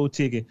Super Bowl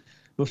ticket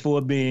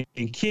before being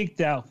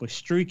kicked out for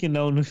streaking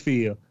on the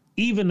field,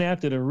 even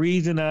after the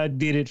reason I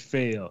did it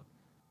failed.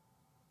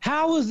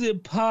 How is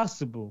it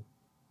possible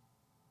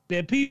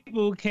that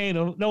people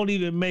don't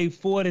even make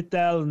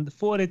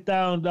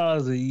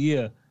 $40,000 a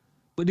year?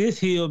 But this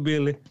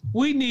hillbilly,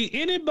 we need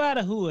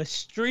anybody who is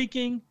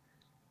streaking,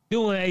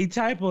 doing a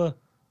type of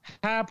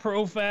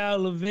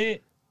high-profile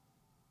event,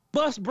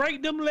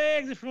 break them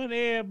legs in front of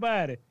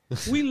everybody.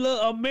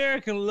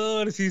 American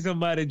love to see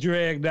somebody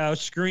dragged out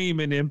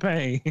screaming in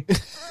pain.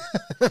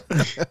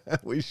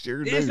 We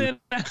sure do. It's in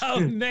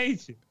our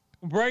nature.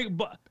 Break,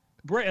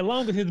 as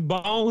long as his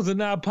bones are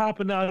not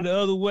popping out the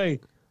other way.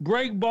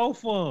 Break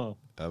both of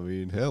them. I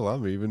mean, hell,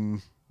 I'm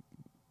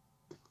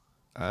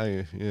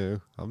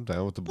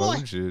down with the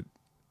bone shit.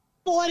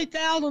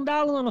 $40,000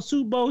 on a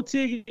Super Bowl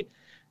ticket.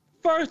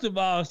 First of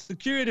all,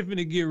 security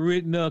finna get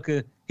written up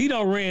because he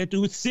done ran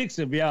through 6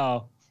 of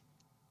y'all.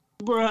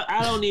 Bruh,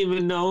 I don't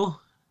even know.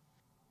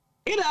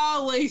 It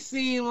always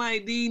seemed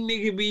like these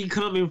niggas be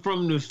coming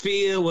from the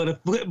field where the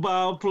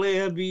football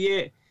player be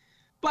at.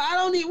 But I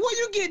don't need. Where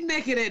you get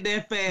naked at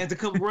that fast to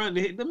come run?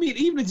 I mean,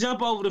 even to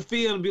jump over the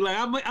field and be like,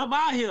 I'm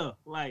out here.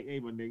 Like, hey,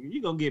 my nigga,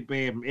 you gonna get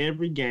banned from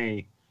every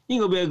game. You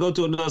ain't gonna be able to go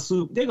to another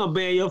Super. They gonna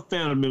ban your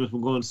family members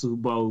from going to Super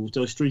Bowl with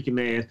your streaking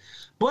ass.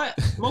 But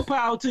more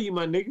power to you,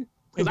 my nigga,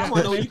 because I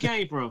wanna know where you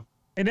came from.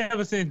 And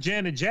ever since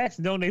Janet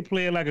Jackson, don't they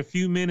play like a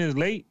few minutes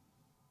late?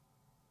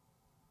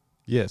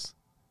 Yes.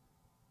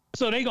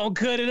 So they gonna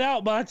cut it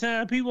out by the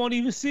time people won't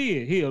even see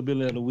it.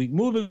 Hillbilly of the week.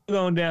 Moving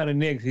on down to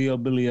next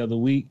Hillbilly of the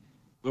week.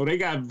 Oh, they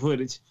got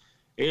footage.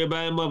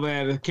 Everybody mother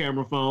had a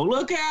camera phone.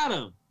 Look at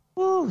him.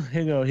 Woo,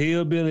 here go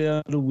Hillbilly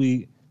of the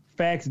week.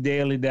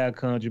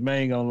 FactsDaily.com.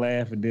 Jermaine gonna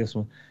laugh at this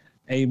one.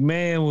 A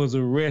man was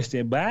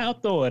arrested by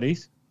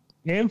authorities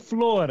in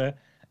Florida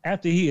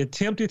after he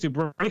attempted to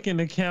break in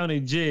the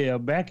county jail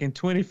back in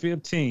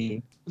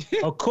 2015.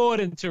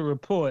 According to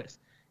reports,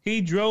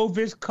 he drove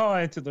his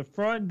car into the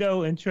front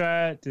door and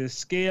tried to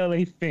scale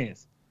a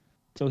fence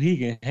so he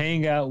can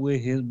hang out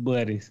with his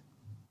buddies.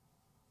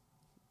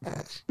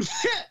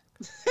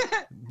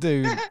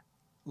 Dude,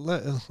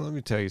 let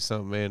me tell you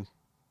something, man.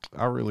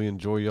 I really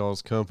enjoy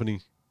y'all's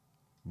company,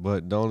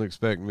 but don't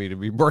expect me to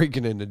be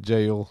breaking into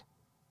jail.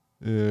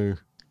 Yeah,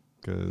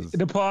 because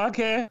the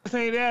podcast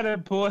ain't that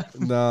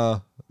important.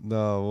 Nah,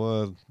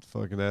 well,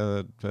 fucking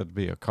that had to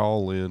be a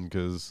call in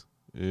because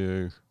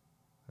yeah,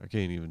 I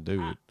can't even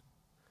do it.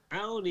 I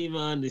don't even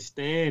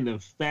understand the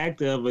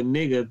fact of a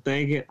nigga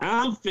thinking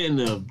I'm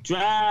finna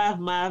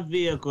drive my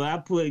vehicle. I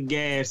put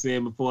gas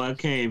in before I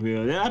came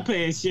here. Then I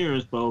pay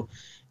insurance for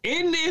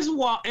in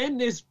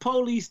this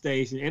police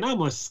station, and I'm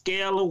gonna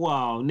scale a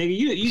wall, nigga.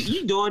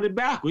 You doing it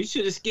backwards. You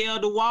should have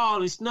scaled the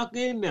wall and snuck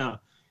in there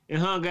and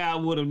hung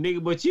out with him,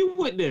 nigga. But you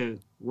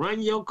wouldn't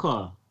run your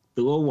car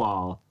through a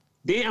wall.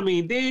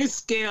 Then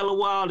scale a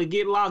wall to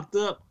get locked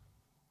up.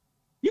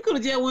 You could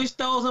have just went and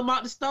stole something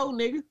out the store,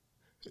 nigga.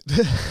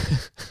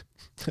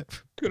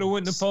 Could have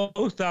went to the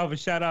post office,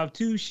 shot off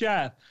 2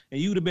 shots, and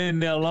you'd have been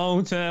there a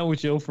long time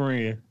with your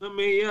friend. I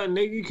mean, yeah,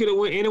 nigga, you could have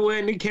went anywhere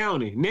in the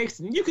county.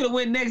 You could have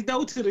went next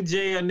door to the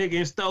jail, nigga,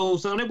 and stole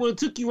something. They would have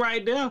took you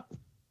right there.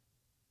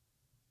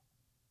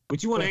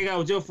 But you want to hang out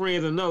with your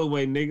friends another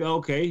way, nigga.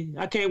 Okay,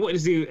 I can't wait to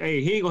see.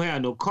 Hey, he ain't gonna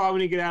have no car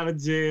when he get out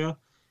of jail.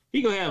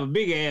 He gonna have a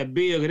big ass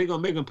bill, because they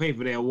gonna make him pay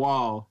for that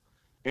wall.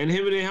 And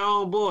him and his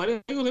homeboy,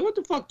 they gonna say, what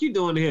the fuck you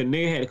doing here?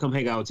 Nigga had to come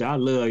hang out with y'all. I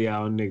love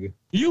y'all, nigga.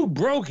 You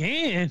broke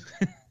in.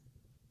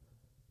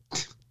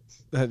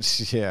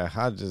 Yeah,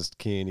 I just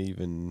can't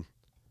even.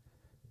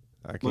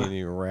 I can't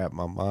even wrap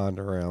my mind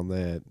around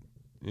that.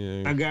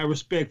 Yeah. I got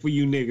respect for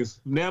you niggas.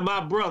 Now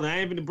my brother, I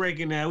ain't finna break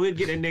in there. We'll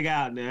get that nigga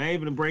out now. I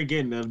ain't finna break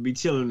in there to be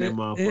chilling that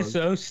motherfucker. It's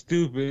so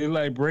stupid. It's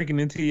like breaking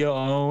into your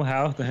own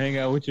house to hang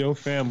out with your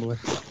family.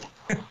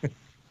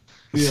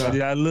 Yeah,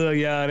 I love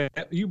y'all.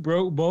 That you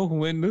broke both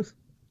windows,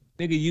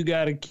 nigga. You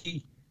got a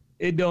key.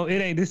 It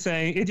ain't the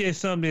same. It's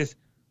just something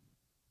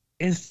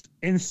that's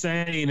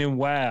insane and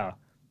wild.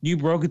 You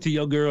broke into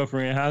your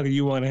girlfriend. How can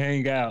you want to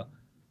hang out?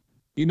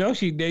 You know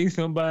she dates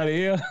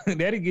somebody else.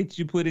 That'll get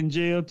you put in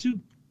jail too.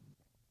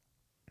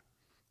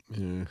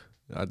 Yeah.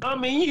 I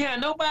mean, you had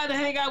nobody to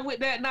hang out with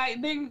that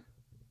night, nigga.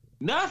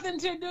 Nothing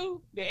to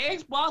do. The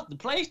Xbox, the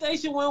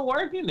PlayStation wasn't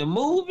working, the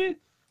movie,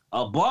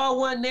 a bar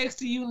wasn't next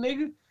to you,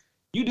 nigga.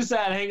 You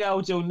decide to hang out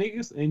with your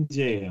niggas in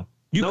jail.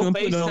 You no can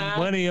put no FaceTime.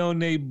 money on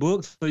their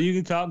books so you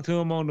can talk to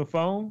them on the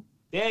phone.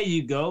 There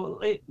you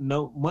go.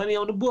 No money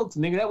on the books,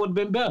 nigga. That would have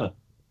been better.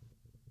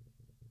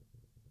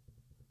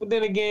 But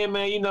then again,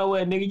 man, you know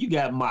what, nigga? You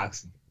got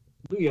moxie.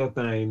 Do your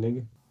thing,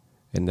 nigga.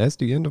 And that's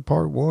the end of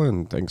part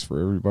 1. Thanks for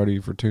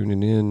everybody for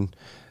tuning in.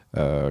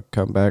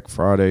 Come back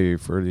Friday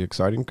for the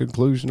exciting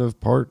conclusion of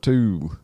part 2.